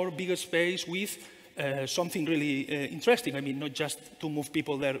much more bigger space with something really interesting. I mean, not just to move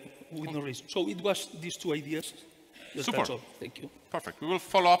people there with no reason. So it was these two ideas. Super. That's all. Thank you. Perfect. We will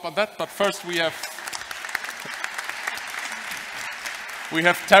follow up on that, but first we have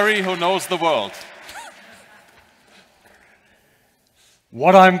Terry, who knows the world.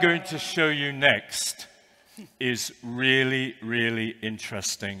 What I'm going to show you next is really, really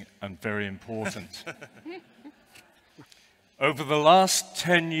interesting and very important. Over the last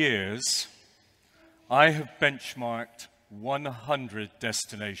 10 years, I have benchmarked 100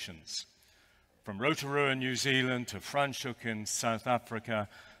 destinations, from Rotorua in New Zealand to Franschhoek in South Africa,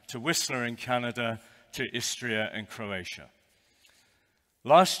 to Whistler in Canada, to Istria in Croatia.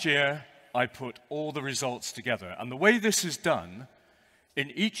 Last year, I put all the results together, and the way this is done,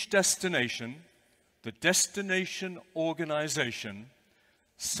 in each destination, the destination organization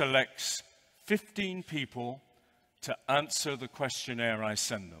selects 15 people to answer the questionnaire I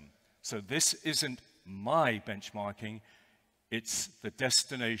send them. So this isn't my benchmarking, it's the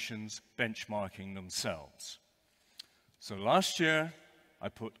destinations benchmarking themselves. So last year, I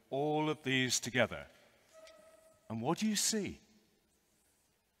put all of these together. And what do you see?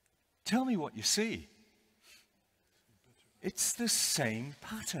 Tell me what you see. It's the same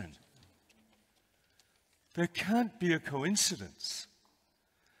pattern. There can't be a coincidence.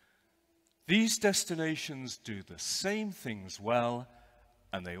 These destinations do the same things well,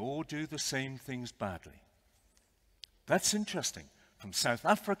 and they all do the same things badly. That's interesting. From South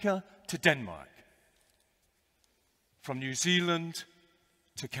Africa to Denmark. From New Zealand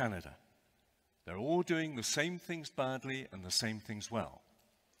to Canada. They're all doing the same things badly and the same things well.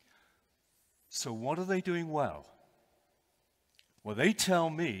 So what are they doing well? Well, they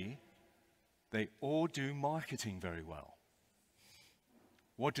tell me they all do marketing very well.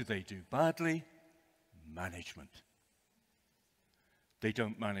 What do they do badly? Management. They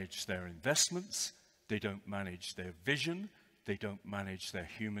don't manage their investments, they don't manage their vision, they don't manage their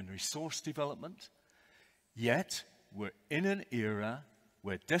human resource development. Yet, we're in an era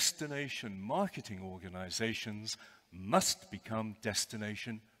where destination marketing organizations must become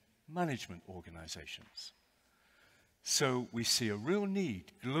destination management organizations. So we see a real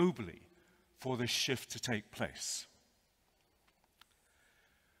need globally for this shift to take place.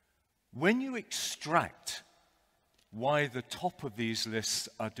 When you extract why the top of these lists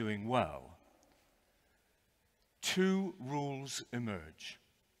are doing well, two rules emerge.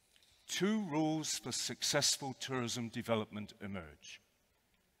 Two rules for successful tourism development emerge.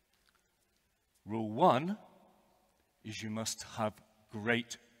 Rule one is you must have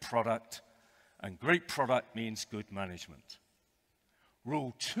great product, and great product means good management.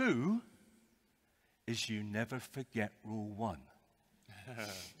 Rule two is you never forget rule one.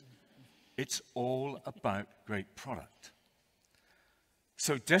 It's all about great product.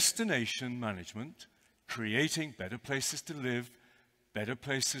 So destination management, creating better places to live, better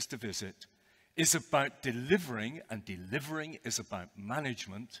places to visit, is about delivering, and delivering is about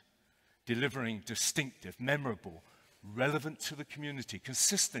management, delivering distinctive, memorable, relevant to the community,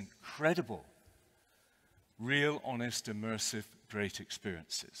 consistent, credible, real, honest, immersive, great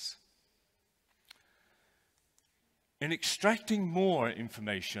experiences. In extracting more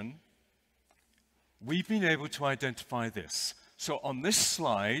information, we've been able to identify this. So on this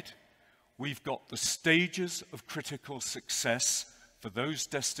slide, we've got the stages of critical success for those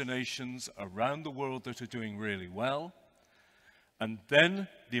destinations around the world that are doing really well, and then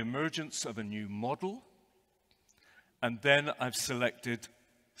the emergence of a new model, and then I've selected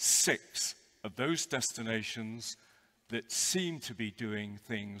 6 of those destinations that seem to be doing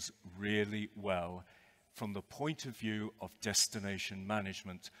things really well from the point of view of destination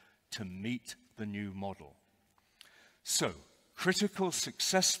management to meet the new model. So, critical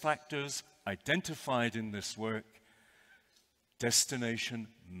success factors identified in this work: destination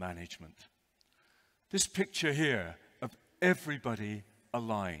management. This picture here of everybody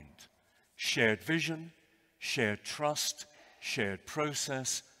aligned. Shared vision, shared trust, shared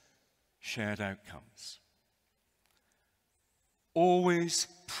process, shared outcomes. Always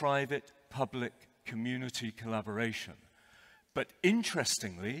private, public, community collaboration. But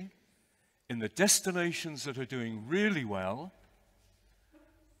interestingly, in the destinations that are doing really well,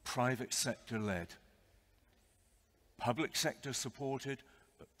 private sector led. Public sector supported,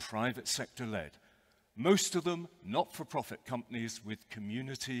 but private sector led. Most of them not-for-profit companies with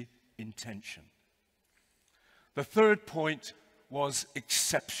community intention. The third point was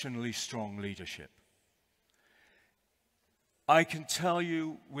exceptionally strong leadership. I can tell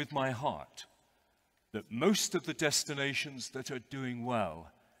you with my heart that most of the destinations that are doing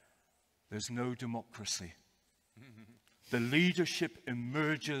well, there's no democracy. The leadership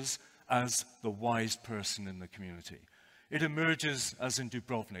emerges as the wise person in the community. It emerges, as in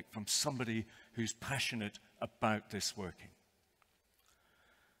Dubrovnik, from somebody who's passionate about this working.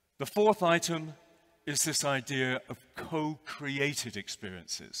 The fourth item is this idea of co-created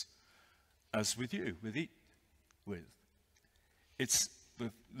experiences, as with you, It's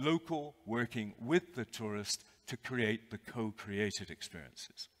the local working with the tourist to create the co-created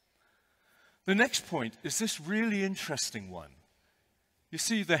experiences. The next point is this really interesting one. You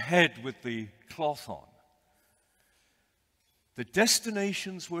see the head with the cloth on. The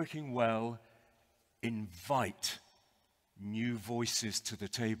destinations working well invite new voices to the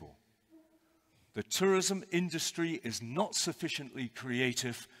table. The tourism industry is not sufficiently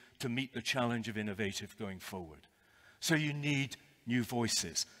creative to meet the challenge of innovative going forward. So you need new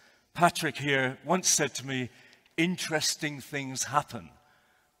voices. Patrick here once said to me, interesting things happen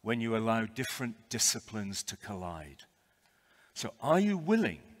when you allow different disciplines to collide. So are you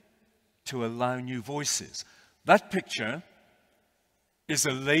willing to allow new voices? That picture is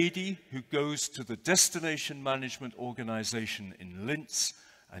a lady who goes to the destination management organization in Linz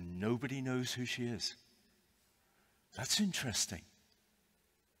and nobody knows who she is. That's interesting.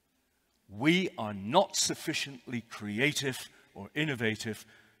 We are not sufficiently creative or innovative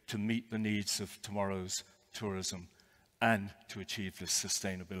to meet the needs of tomorrow's tourism and to achieve this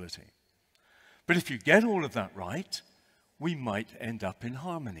sustainability. But if you get all of that right, we might end up in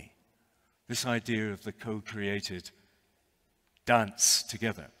harmony. This idea of the co-created dance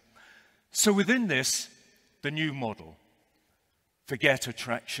together. So within this, the new model. Forget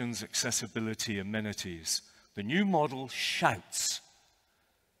attractions, accessibility, amenities. The new model shouts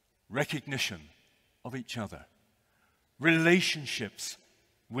recognition of each other, relationships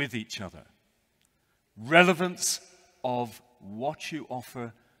with each other, relevance of what you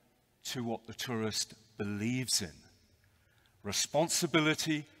offer to what the tourist believes in,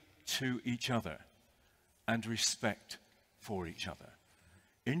 responsibility to each other, and respect for each other.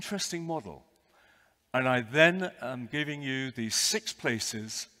 Interesting model. And I then am giving you these 6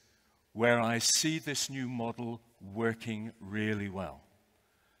 places where I see this new model working really well.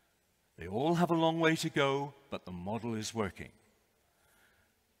 They all have a long way to go, but the model is working.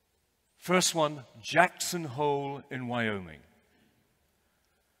 First one, Jackson Hole in Wyoming.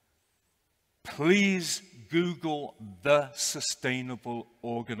 Please Google the sustainable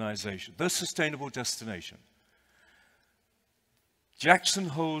organization, the sustainable destination. Jackson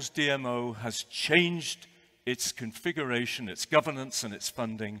Hole's DMO has changed its configuration, its governance, and its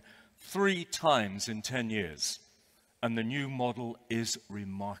funding 3 times in 10 years, and the new model is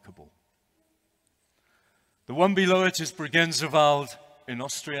remarkable. The one below it is Bregenzerwald in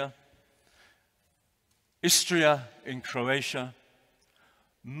Austria, Istria in Croatia,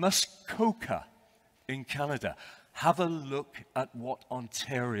 Muskoka in Canada. Have a look at what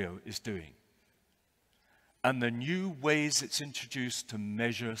Ontario is doing and the new ways it's introduced to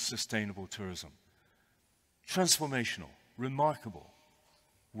measure sustainable tourism. Transformational, remarkable,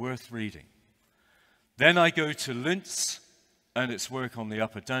 worth reading. Then I go to Linz and its work on the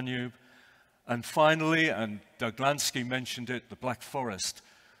Upper Danube. And finally, and Doug Lansky mentioned it, the Black Forest,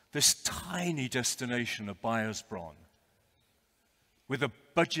 this tiny destination of Bayersbronn, with a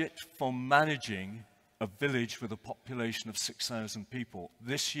budget for managing a village with a population of 6,000 people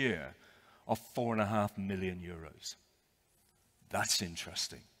this year of 4.5 million euros. That's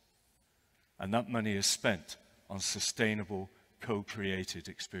interesting. And that money is spent on sustainable, co-created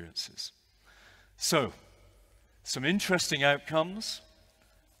experiences. So, some interesting outcomes.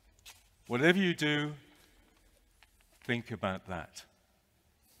 Whatever you do, think about that.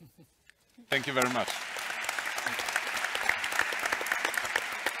 Thank you very much.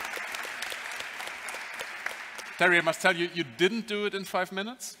 Terry, I must tell you, you didn't do it in 5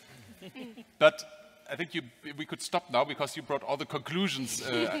 minutes, but I think we could stop now because you brought all the conclusions,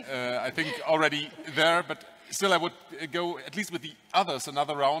 I think, already there, but still I would go, at least with the others,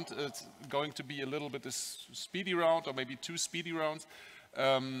 another round. It's going to be a little bit a speedy round, or maybe 2 speedy rounds,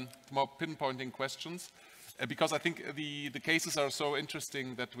 more pinpointing questions, because I think the cases are so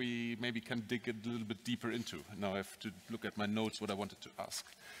interesting that we maybe can dig a little bit deeper into. Now I have to look at my notes, what I wanted to ask.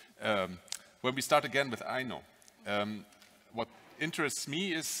 When we start again with Aino, what interests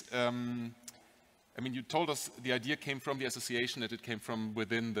me is, I mean, you told us the idea came from the association, that it came from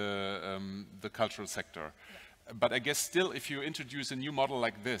within the cultural sector. Yeah. But I guess still, if you introduce a new model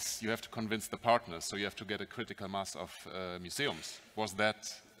like this, you have to convince the partners, so you have to get a critical mass of museums. Was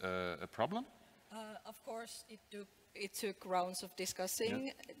that a problem? Of course, it took rounds of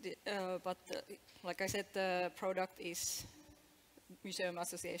discussing, yeah. But like I said, the product is Museum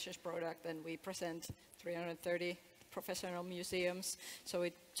Association's product, and we present 330 professional museums, so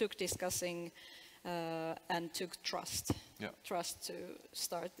it took discussing and took trust. Yeah. Trust to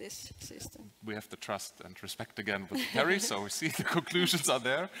start this system. We have the trust and respect again with Terry, so we see the conclusions are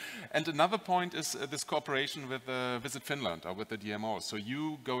there. And another point is this cooperation with Visit Finland, or with the DMO. So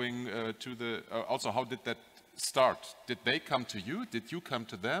you going to the, also how did that start? Did they come to you? Did you come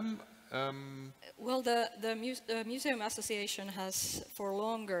to them? Well, the Museum Association has for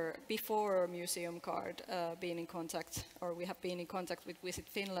longer, before Museum Card, been in contact, or we have been in contact with Visit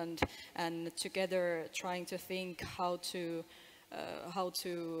Finland, and together trying to think how to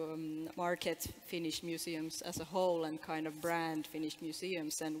market Finnish museums as a whole and kind of brand Finnish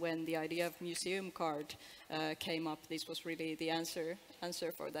museums. And when the idea of Museum Card came up, this was really the answer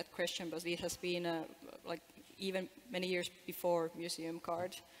for that question, but it has been like even many years before Museum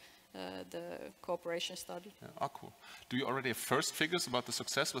Card. The cooperation started. Yeah. Oh, cool. Do you already have first figures about the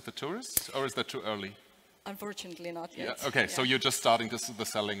success with the tourists, or is that too early? Unfortunately not yet. Yeah. Okay, yeah. So you're just starting the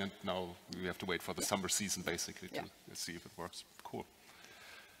selling, and now we have to wait for the summer season basically to see if it works. Cool.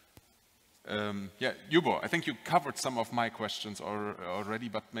 Yeah, Yubo, I think you covered some of my questions already,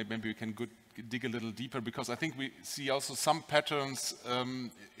 but maybe we can dig a little deeper, because I think we see also some patterns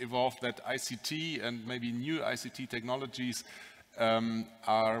evolve, that ICT and maybe new ICT technologies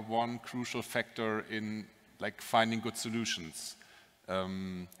are one crucial factor in like finding good solutions.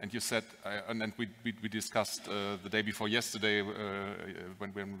 And you said, and we discussed the day before yesterday,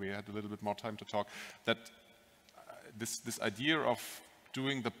 when we had a little bit more time to talk, that this idea of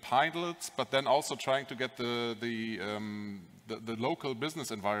doing the pilots, but then also trying to get the local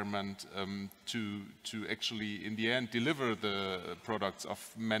business environment to actually, in the end, deliver the products of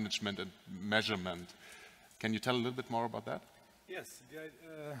management and measurement. Can you tell a little bit more about that? Yes,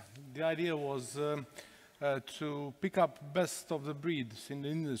 the idea was to pick up best of the breeds in the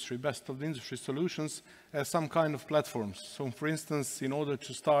industry, best of the industry solutions as some kind of platforms. So, for instance, in order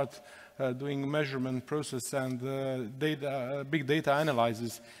to start doing measurement process and big data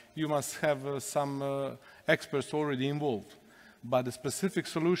analysis, you must have some experts already involved. But the specific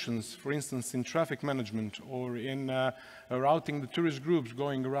solutions, for instance, in traffic management or in routing the tourist groups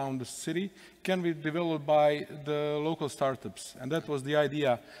going around the city, can be developed by the local startups. And that was the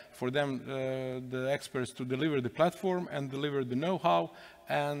idea for them, the experts, to deliver the platform and deliver the know-how,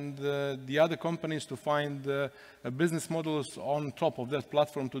 and the other companies to find business models on top of that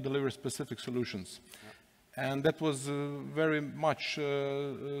platform to deliver specific solutions. Yeah. And that was very much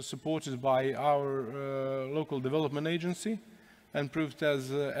supported by our local development agency, and proved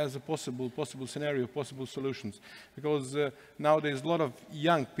as a possible scenario, possible solutions. Because nowadays a lot of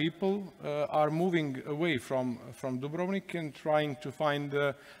young people are moving away from Dubrovnik and trying to find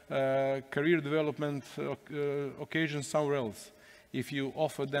career development occasions somewhere else. If you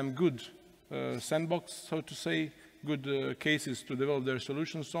offer them good sandbox, so to say, good cases to develop their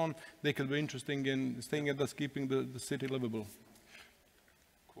solutions on, they could be interesting in staying and thus keeping the city livable.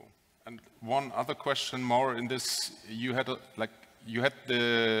 And one other question more in this, you had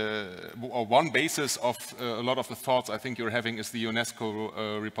one basis of a lot of the thoughts I think you're having is the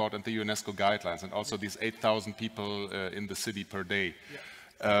UNESCO report and the UNESCO guidelines, and also these 8,000 people in the city per day.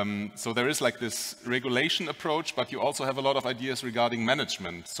 Yeah. So there is like this regulation approach, but you also have a lot of ideas regarding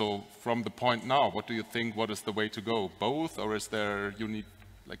management. So from the point now, what do you think, what is the way to go? Both, or is there, you need,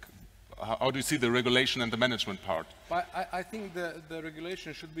 like, how do you see the regulation and the management part? I think the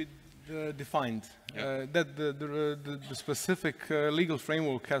regulation should be defined, that the specific legal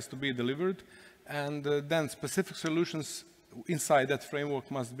framework has to be delivered, and then specific solutions inside that framework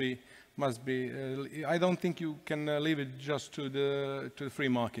must be. I don't think you can leave it just to the free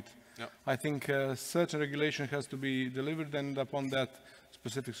market. Yeah. I think certain regulation has to be delivered, and upon that,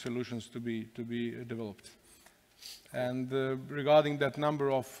 specific solutions to be developed. And regarding that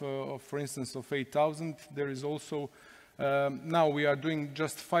number of for instance, of 8,000, there is also now we are doing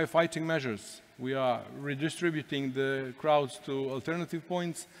just firefighting measures. We are redistributing the crowds to alternative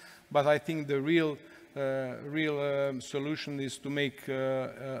points, but I think the real solution is to make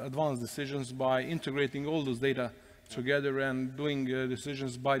advanced decisions by integrating all those data together and doing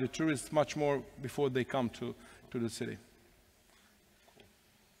decisions by the tourists much more before they come to the city.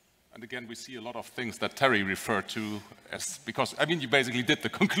 And again, we see a lot of things that Terry referred to as, because, I mean, you basically did the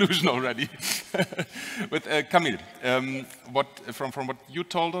conclusion already. With Camille, from what you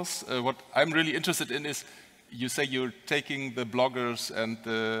told us, what I'm really interested in is, you say you're taking the bloggers and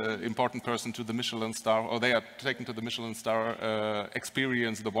the important person to the Michelin star, or they are taken to the Michelin star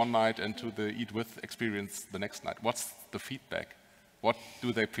experience the one night and to the eat with experience the next night. What's the feedback? What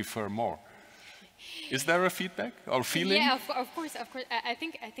do they prefer more? Is there a feedback or feeling? Yeah, of course. I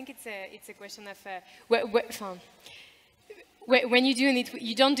think it's a question of when you do an eat,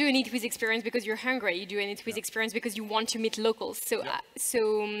 you don't do an eat with experience because you're hungry. You do an eat with experience because you want to meet locals. So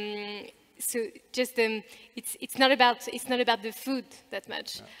so just it's not about the food that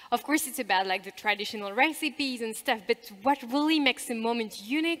much. Yeah. Of course, it's about like the traditional recipes and stuff. But what really makes the moment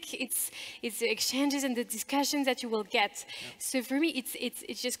unique, it's the exchanges and the discussions that you will get. Yeah. So for me,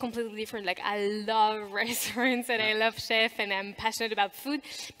 it's just completely different. Like I love restaurants and I love chefs and I'm passionate about food.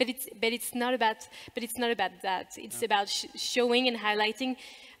 But it's not about that. It's about showing and highlighting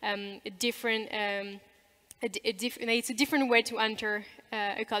it's a different way to enter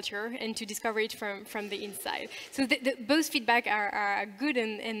a culture and to discover it from the inside. So both feedback are good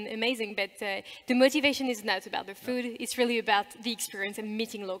and amazing, but the motivation is not about the food. It's really about the experience and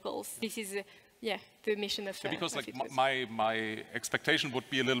meeting locals. This is the mission of because like my expectation would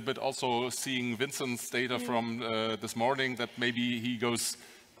be a little bit also seeing Vincent's data from this morning, that maybe he goes,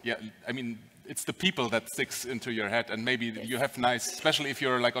 I mean, it's the people that sticks into your head, and maybe you have nice, especially if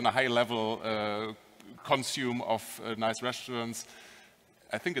you're like on a high level consume of nice restaurants.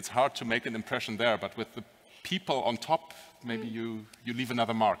 I think it's hard to make an impression there, but with the people on top, maybe you leave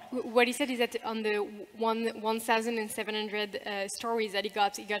another mark. What he said is that on the 1,700 stories that he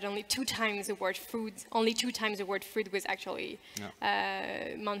got only 2 times the word food. Only 2 times the word food was actually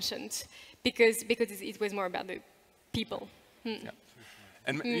mentioned, because it was more about the people. Yeah.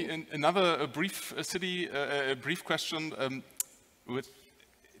 And another brief brief question: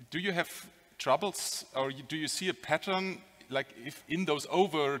 do you have troubles, or do you see a pattern, like if in those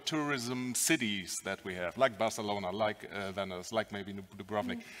over-tourism cities that we have, like Barcelona, like Venice, like maybe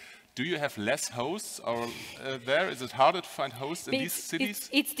Dubrovnik, do you have less hosts, or there? Is it harder to find hosts in these cities?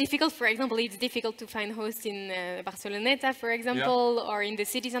 It's difficult. For example, it's difficult to find hosts in Barceloneta, for example, or in the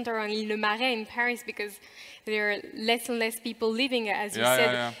city center, or in Le Marais in Paris, because there are less and less people living, as you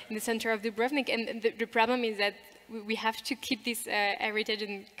said, in the center of Dubrovnik. And the problem is that we have to keep this heritage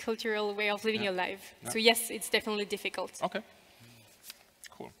and cultural way of living alive. So yes, it's definitely difficult. Okay,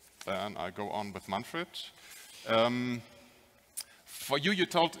 cool. Then I go on with Manfred. For you, you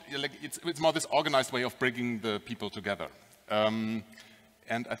told like it's more this organized way of bringing the people together. And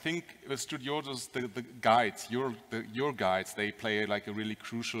I think with Studiosos, the guides, your guides, they play like a really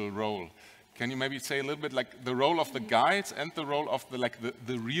crucial role. Can you maybe say a little bit like the role of the guides and the role of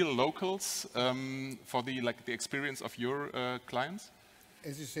the real locals for the experience of your clients?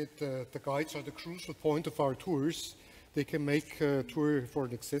 As you said, the guides are the crucial point of our tours. They can make a tour for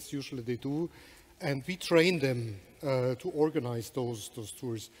an access, usually they do, and we train them to organize those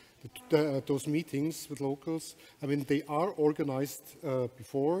tours, those meetings with locals. I mean, they are organized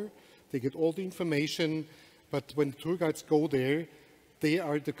before, they get all the information, but when the tour guides go there, they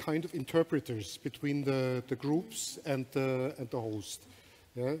are the kind of interpreters between the groups and the host.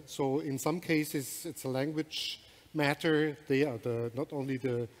 Yeah? So in some cases, it's a language matter. They are not only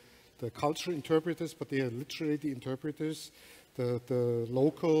the cultural interpreters, but they are literally the interpreters. The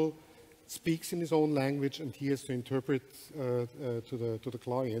local speaks in his own language, and he has to interpret to the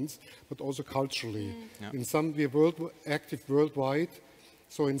clients, but also culturally. In some, we are active worldwide,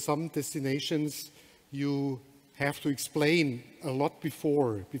 so in some destinations, you have to explain a lot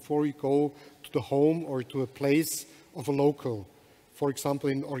before you go to the home or to a place of a local. For example,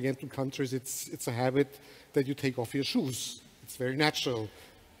 in Oriental countries, it's a habit that you take off your shoes. It's very natural.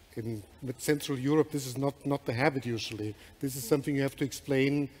 In Central Europe, this is not the habit usually. This is something you have to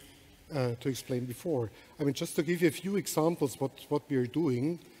explain before. I mean, just to give you a few examples what we are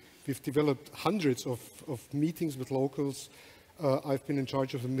doing, we've developed hundreds of meetings with locals. I've been in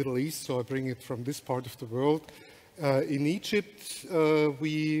charge of the Middle East, so I bring it from this part of the world. In Egypt,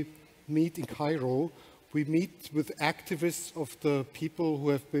 we meet in Cairo. We meet with activists of the people who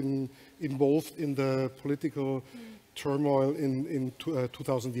have been involved in the political turmoil in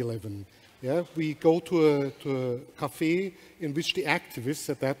 2011. Yeah, we go to a cafe in which the activists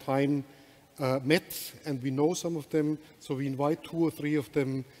at that time met, and we know some of them, so we invite 2 or 3 of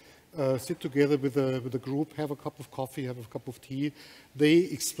them, sit together with a group, have a cup of coffee, have a cup of tea. They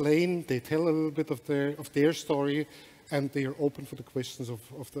explain, they tell a little bit of their story, and they are open for the questions of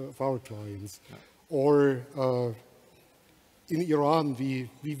our clients. Yeah. Or in Iran, we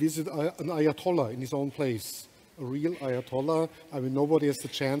visit an Ayatollah in his own place, a real Ayatollah. I mean, nobody has the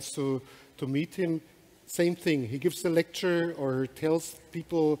chance to meet him. Same thing, he gives a lecture or tells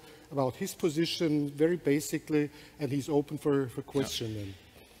people about his position very basically, and he's open for questioning. Yeah.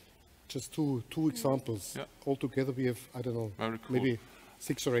 Just two examples. Yeah. Altogether we have, I don't know, cool. Maybe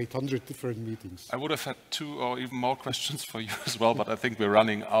 600 or 800 different meetings. I would have had 2 or even more questions for you as well, but I think we're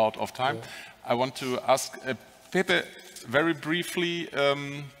running out of time. Yeah. I want to ask Pepe very briefly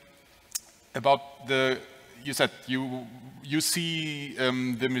about you said you see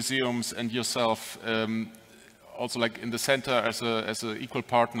the museums and yourself also like in the center as an equal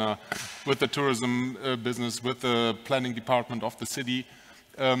partner with the tourism business, with the planning department of the city.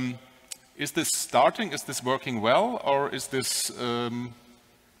 Is this starting? Is this working well, or is this?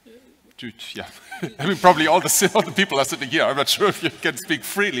 Yeah, I mean, probably all the people are sitting here. I'm not sure if you can speak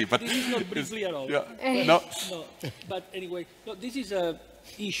freely, but this is not briefly at all. Yeah, no. But anyway, no, this is an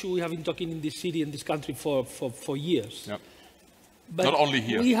issue we have been talking in this city and this country for years. Yeah. But not only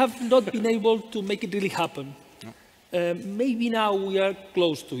here. We have not been able to make it really happen. No. Maybe now we are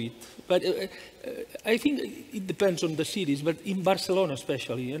close to it, but I think it depends on the cities. But in Barcelona,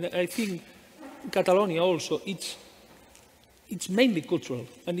 especially, and I think Catalonia also, it's mainly cultural,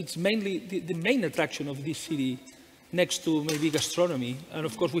 and it's mainly the main attraction of this city, next to maybe gastronomy, and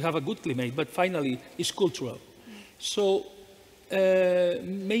of course we have a good climate, but finally it's cultural. So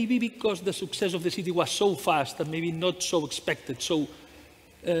maybe because the success of the city was so fast and maybe not so expected, so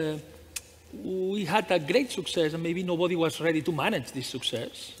we had a great success and maybe nobody was ready to manage this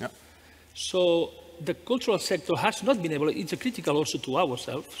success. Yeah. So the cultural sector has not been able, it's critical also to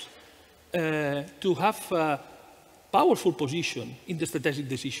ourselves, to have a powerful position in the strategic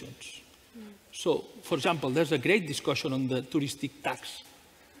decisions. So, for example, there's a great discussion on the touristic tax.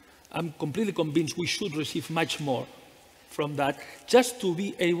 I'm completely convinced we should receive much more from that, just to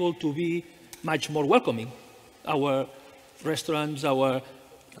be able to be much more welcoming. Our restaurants, our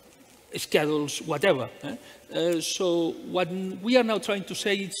schedules, whatever. So what we are now trying to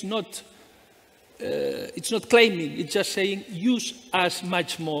say, it's not claiming, it's just saying use us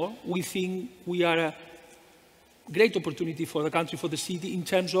much more. We think we are a great opportunity for the country, for the city, in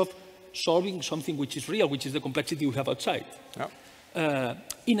terms of solving something which is real, which is the complexity we have outside. Yeah.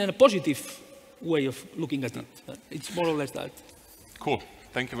 In a positive way of looking at it. It's more or less that. Cool.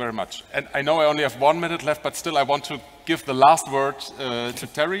 Thank you very much. And I know I only have 1 minute left, but still I want to give the last word to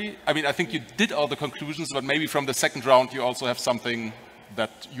Terry. I mean, I think you did all the conclusions, but maybe from the second round you also have something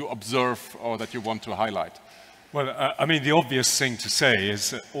that you observe or that you want to highlight. Well, I mean, the obvious thing to say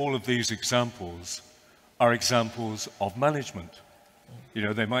is that all of these examples are examples of management. You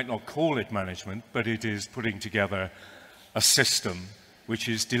know, they might not call it management, but it is putting together a system which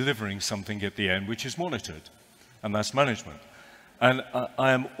is delivering something at the end, which is monitored, and that's management. And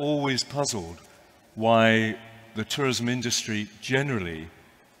I am always puzzled why the tourism industry generally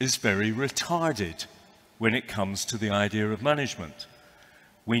is very retarded when it comes to the idea of management.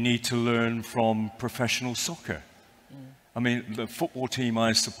 We need to learn from professional soccer. I mean, the football team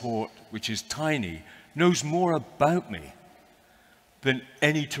I support, which is tiny, knows more about me than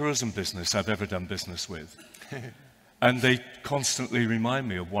any tourism business I've ever done business with. And they constantly remind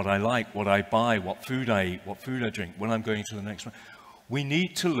me of what I like, what I buy, what food I eat, what food I drink, when I'm going to the next one. We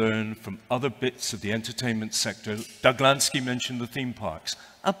need to learn from other bits of the entertainment sector. Doug Lansky mentioned the theme parks.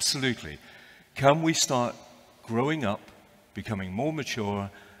 Absolutely. Can we start growing up, becoming more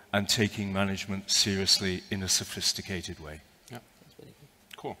mature, and taking management seriously in a sophisticated way? Yeah.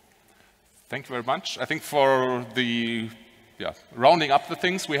 Cool. Thank you very much. I think for the rounding up the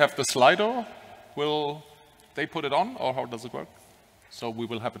things, we have the Slido. Will they put it on, or how does it work? So we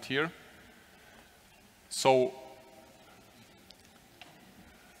will have it here. So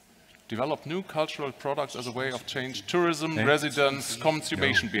develop new cultural products as a way of change tourism, residents,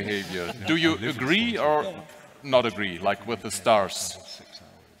 consumption behavior. Do you agree or not agree, like with the stars?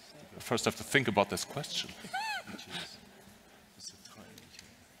 First, I have to think about this question.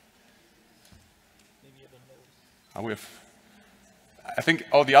 I think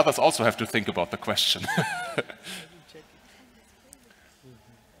all the others also have to think about the question.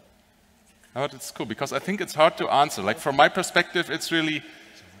 But it's cool, because I think it's hard to answer. Like, from my perspective, it's really,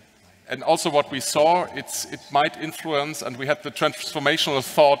 and also what we saw, it might influence, and we had the transformational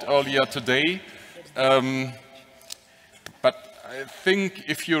thought earlier today. But I think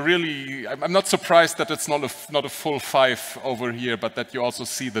if you really, I'm not surprised that it's not a full 5 over here, but that you also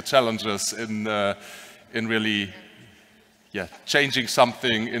see the challenges in really, changing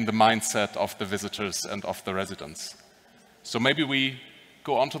something in the mindset of the visitors and of the residents. So maybe we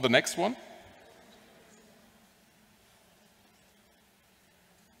go on to the next one.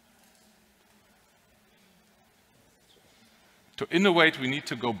 To innovate, we need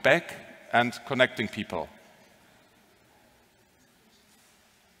to go back and connecting people.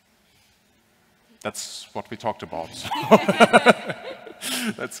 That's what we talked about.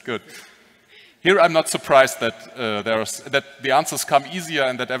 That's good. Here, I'm not surprised that that the answers come easier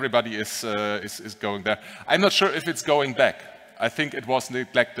and that everybody is going there. I'm not sure if it's going back. I think it was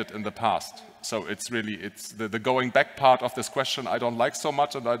neglected in the past. So it's really the going back part of this question I don't like so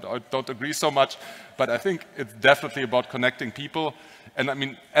much, and I don't agree so much. But I think it's definitely about connecting people. And I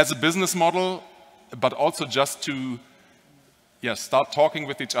mean, as a business model, but also just to start talking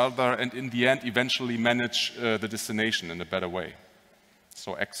with each other and in the end eventually manage the destination in a better way.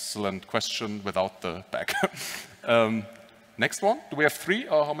 So excellent question without the back. Next one. Do we have 3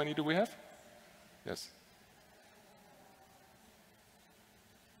 or how many do we have? Yes.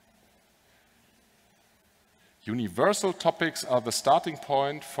 Universal topics are the starting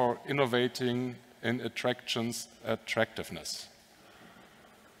point for innovating in attractions attractiveness.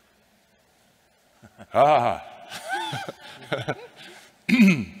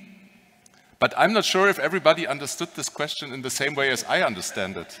 But I'm not sure if everybody understood this question in the same way as I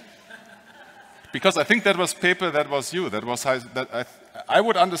understand it. Because I think that was paper, that was you, that was I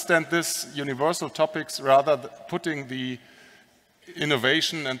would understand this universal topics rather putting the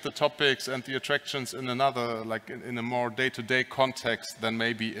innovation and the topics and the attractions in another, like in a more day-to-day context than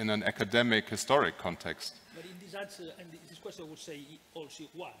maybe in an academic, historic context. But in this answer, and this question would say also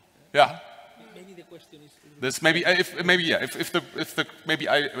why. Yeah. Maybe the question is this maybe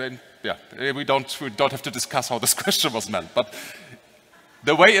we don't have to discuss how this question was meant, but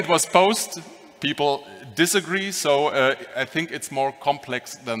the way it was posed, people disagree. So I think it's more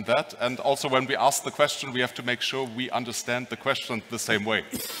complex than that. And also, when we ask the question, we have to make sure we understand the question the same way.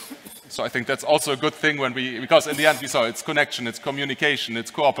 So I think that's also a good thing because in the end we saw it's connection, it's communication,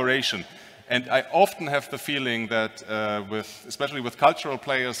 it's cooperation. And I often have the feeling that especially with cultural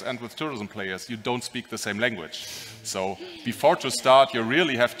players and with tourism players, you don't speak the same language. So before to start, you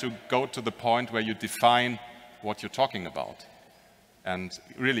really have to go to the point where you define what you're talking about. And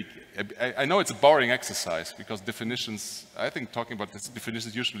really, I know it's a boring exercise because definitions, I think talking about this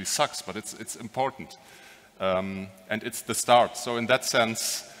definitions usually sucks, but it's important. And it's the start. So in that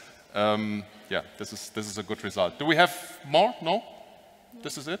sense, this is a good result. Do we have more? No?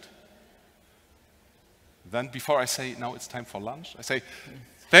 This is it? Then before I say, now it's time for lunch, I say,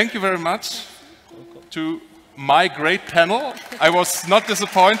 thank you very much to my great panel. I was not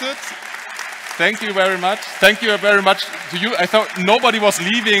disappointed. Thank you very much. Thank you very much to you. I thought nobody was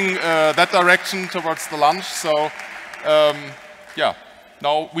leaving that direction towards the lunch. So,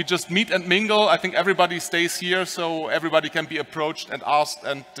 now we just meet and mingle. I think everybody stays here, so everybody can be approached and asked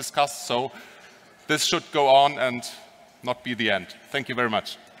and discussed. So this should go on and not be the end. Thank you very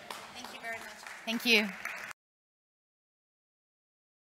much. Thank you very much. Thank you.